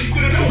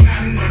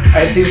 I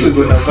think we're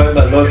gonna find a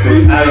lot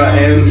with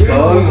RM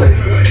song.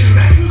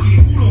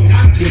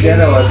 You get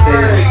our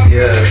taste,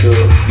 yeah. So,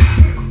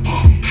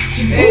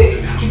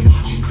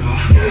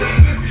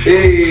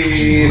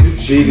 hey, this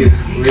beat is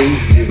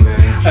crazy, man.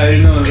 I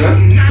know that.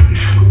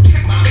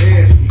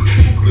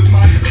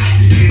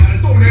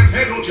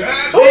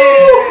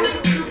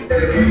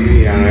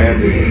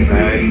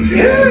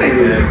 Yeah,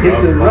 it's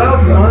the Rap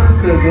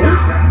Monster, bro.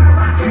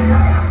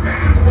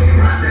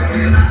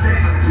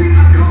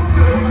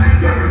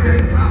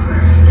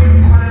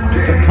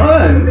 It's a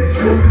pun.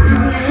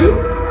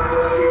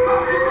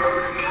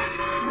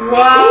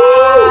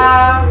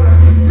 Wow.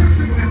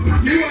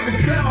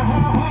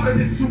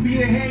 To be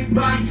a hang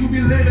body, to be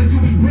living, to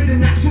be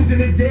breathing, not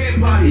choosing a dead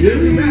body.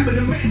 Every rapper,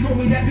 the man told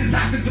me that this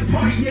life is a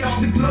party, yet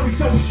all the glory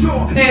so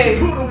sure. Hey.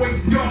 Put away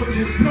the garbage,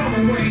 it's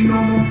normal, ain't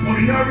normal.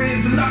 Ordinary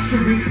is a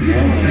luxury.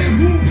 People say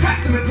woo,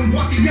 pessimism,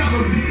 what the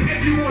other be.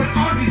 If you wanna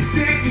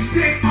understand, you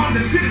stay on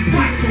the shit is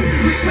vital.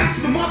 Respect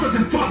to the mothers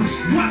and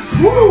fathers. What's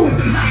wrong with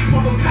the life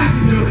of a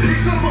passenger? If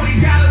somebody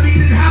gotta be,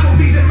 then I will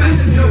be the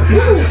messenger.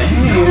 I just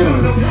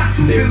don't know what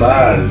to believe.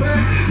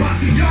 But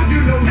too young,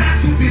 you know not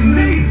to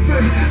believe.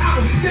 I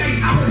will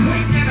stay, I will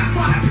wait, and I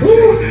find a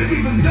proof.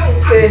 Even though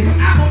I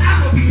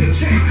will be a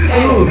king.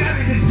 I will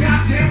marry this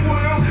goddamn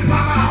world by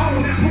my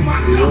own and put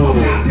myself on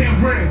goddamn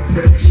ring.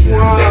 The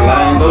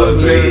lines was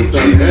very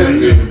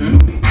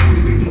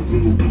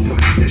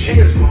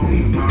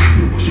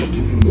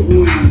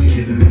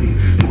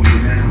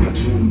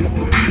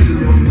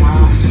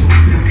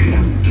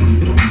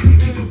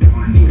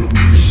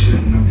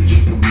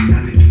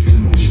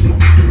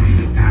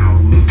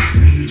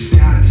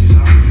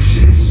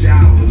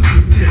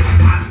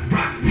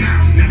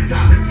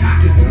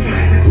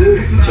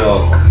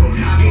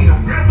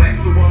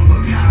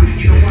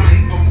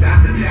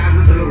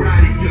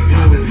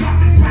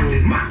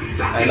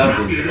I love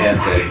this hair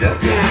effect.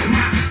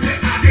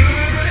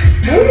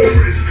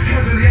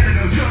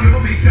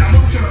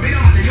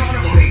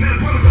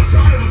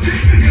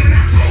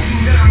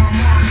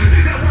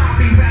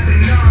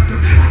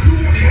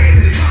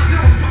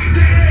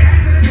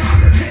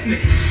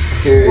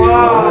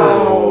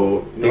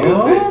 Wow.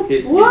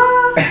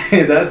 What?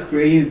 That's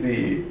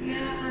crazy. Yeah.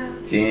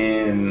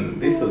 Jin,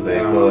 this was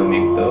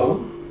iconic though.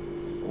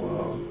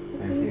 Wow.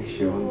 I think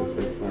she won the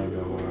best song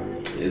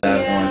award. That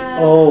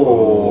one.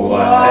 Oh, wow.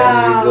 And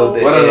we got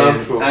the what end. An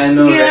outro. I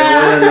know, that.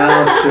 What an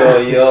outro,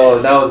 yo.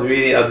 That was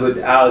really a good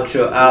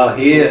outro out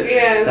here.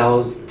 Yes. That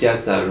was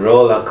just a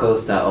roller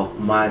coaster of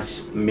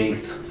much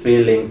mixed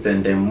feelings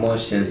and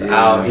emotions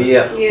out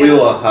here. Yes. We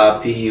were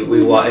happy,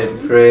 we were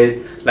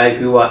impressed. Like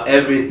we were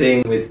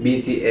everything with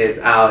BTS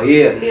out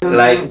here.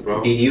 Like,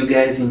 did you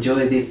guys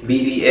enjoy this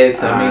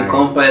BTS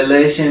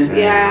compilation?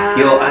 Yeah.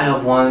 Yo, I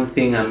have one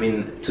thing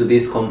to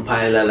this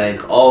compiler,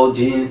 like all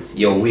jeans,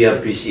 yo, we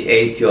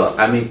appreciate your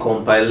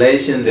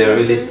compilation. They're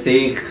really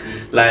sick.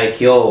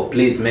 Like, yo,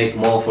 please make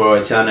more for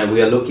our channel.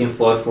 We are looking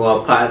forward for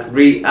our part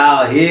 3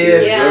 out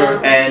here. Yeah.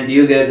 And do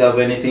you guys have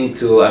anything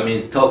to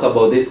talk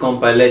about this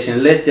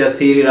compilation? Let's just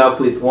hit it up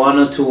with 1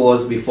 or 2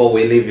 words before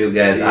we leave you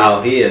guys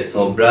out here.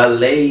 So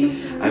Bradley,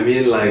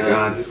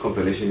 this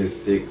compilation is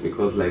sick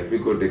because like we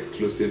got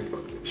exclusive,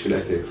 should I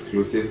say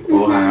exclusive?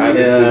 Or I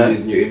haven't seen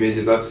these new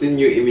images. I've seen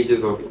new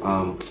images of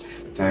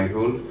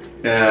Taehoon.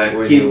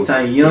 Kim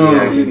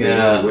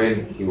Tae-young,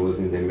 when he was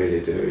in the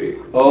military.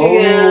 Oh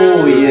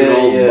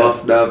all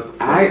buffed up.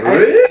 I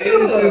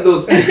didn't see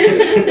those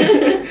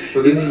pictures.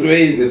 So this is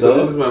crazy. So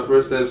this is my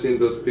first time seeing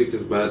those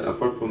pictures. But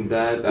apart from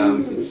that,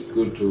 it's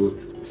good to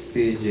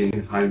see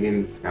Jin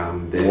hugging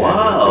the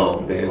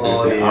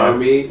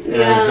army.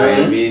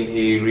 I mean,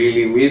 he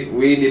really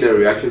we did a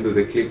reaction to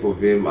the clip of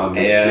him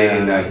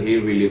explaining that he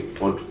really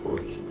fought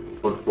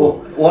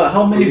What?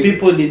 How many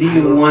people did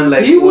he want?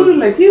 Like he wanted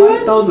like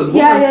 5,000.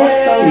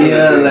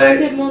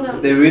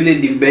 They really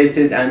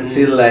debated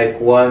until like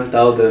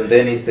 1,000.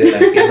 Then he said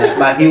like,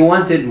 but he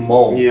wanted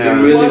more. Yeah.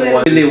 He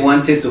really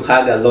wanted to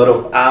hug a lot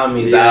of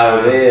armies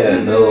out there.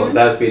 No,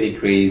 that's really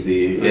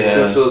crazy. So it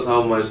just shows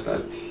how much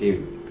that he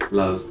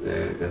loves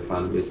the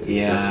fan base. It's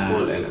just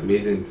cool and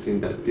amazing seeing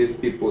that these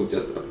people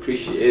just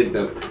appreciate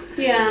them.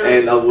 Yeah.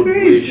 And I would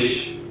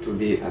wish to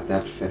be at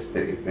that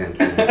festive event.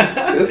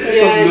 Looks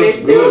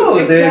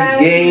good. Their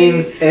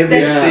games,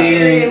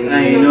 everything.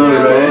 I know,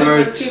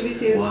 right?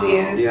 Activities, wow.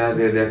 yes. Yeah,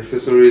 the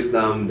accessories. The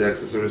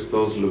accessory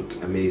stores looked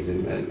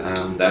amazing,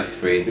 and that's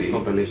crazy. This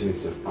compilation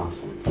is just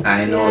awesome.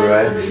 I know,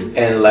 right?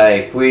 And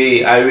like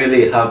I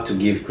really have to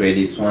give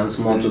credits once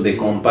more to the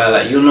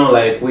compiler. You know,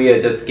 like we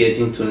are just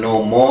getting to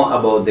know more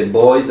about the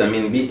boys. I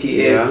mean,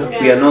 BTS.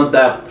 We are not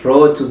that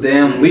pro to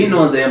them. We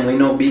know them. We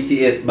know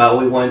BTS, but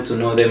we want to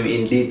know them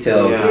in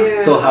details.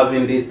 So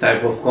having this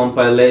type of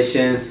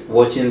compilations,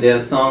 watching their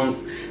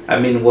songs, I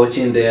mean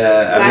watching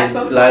their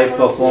live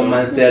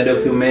performance, their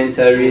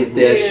documentaries,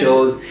 their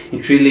shows,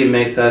 it really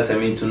makes us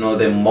to know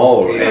them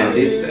more. And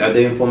this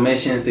the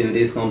informations in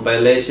this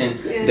compilation,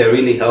 they're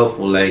really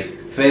helpful. Like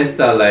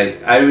Festa,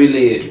 like I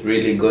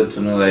really got to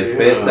know like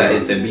Festa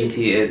at the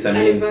BTS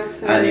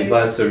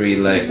anniversary.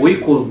 Like we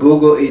could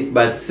Google it,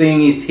 but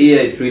seeing it here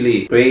is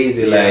really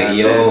crazy. Like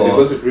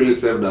because it really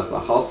served as a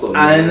hustle.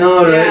 I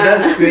know, right?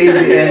 That's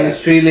crazy, and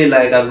it's really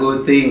like a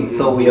good thing.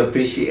 So we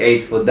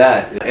appreciate for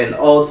that, and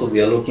also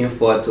we are looking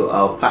forward to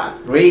our part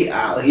 3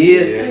 out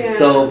here.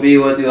 So B,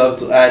 what do you have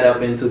to add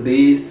up into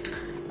these?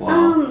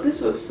 Wow.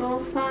 This was so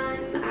fun.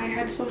 I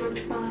had so much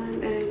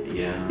fun,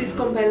 and this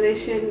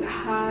compilation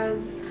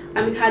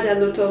had a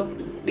lot of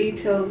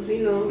details,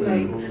 you know,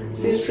 like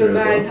since the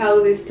band, how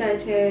they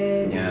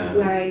started,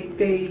 like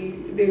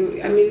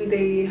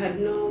they had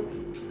no,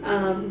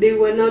 they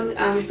were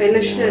not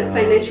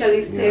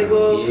financially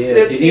stable.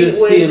 Did you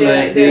see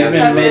like they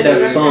even made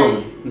a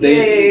song?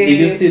 Did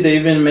you see they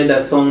even made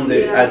a song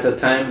that at the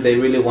time they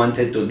really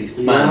wanted to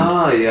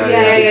disband?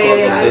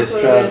 Because of this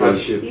struggle. But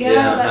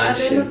at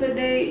the end of the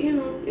day, you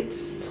know,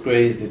 it's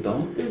crazy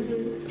though.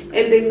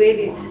 And they made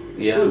it.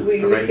 We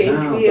can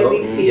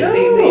clearly feel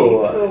they made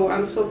it. So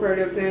I'm so proud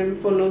of them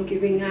for not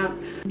giving up,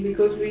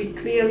 because we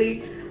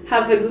clearly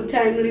have a good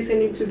time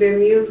listening to their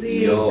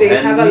music. They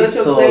have a lot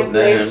of live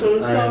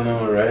lessons. I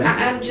know, right?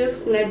 I'm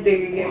just glad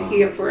they are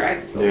here for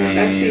us. So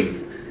that's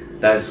it.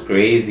 That's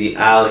crazy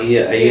out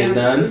here. Are you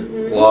done?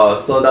 Wow,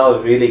 so that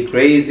was really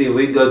crazy.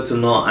 We got to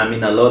know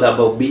a lot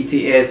about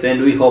BTS,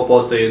 and we hope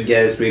also you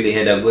guys really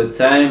had a good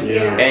time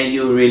and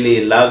you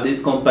really love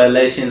this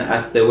compilation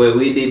as the way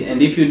we did.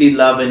 And if you did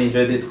love and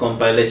enjoy this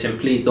compilation,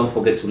 please don't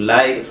forget to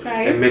like,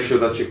 subscribe, and make sure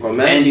that you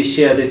comment and you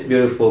share this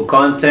beautiful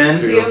content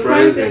to your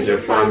friends and your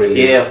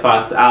family.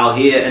 Fast out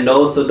here. And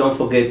also don't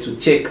forget to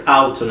check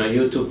out on our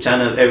YouTube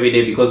channel every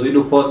day, because we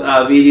do post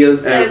our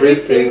videos every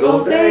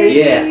single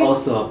day.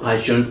 Also our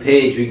Patreon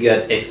page, we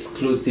got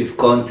exclusive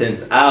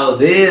content out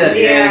there.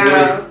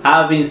 And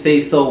having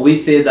said so, we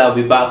say that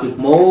we'll be back with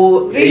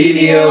more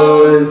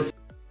videos.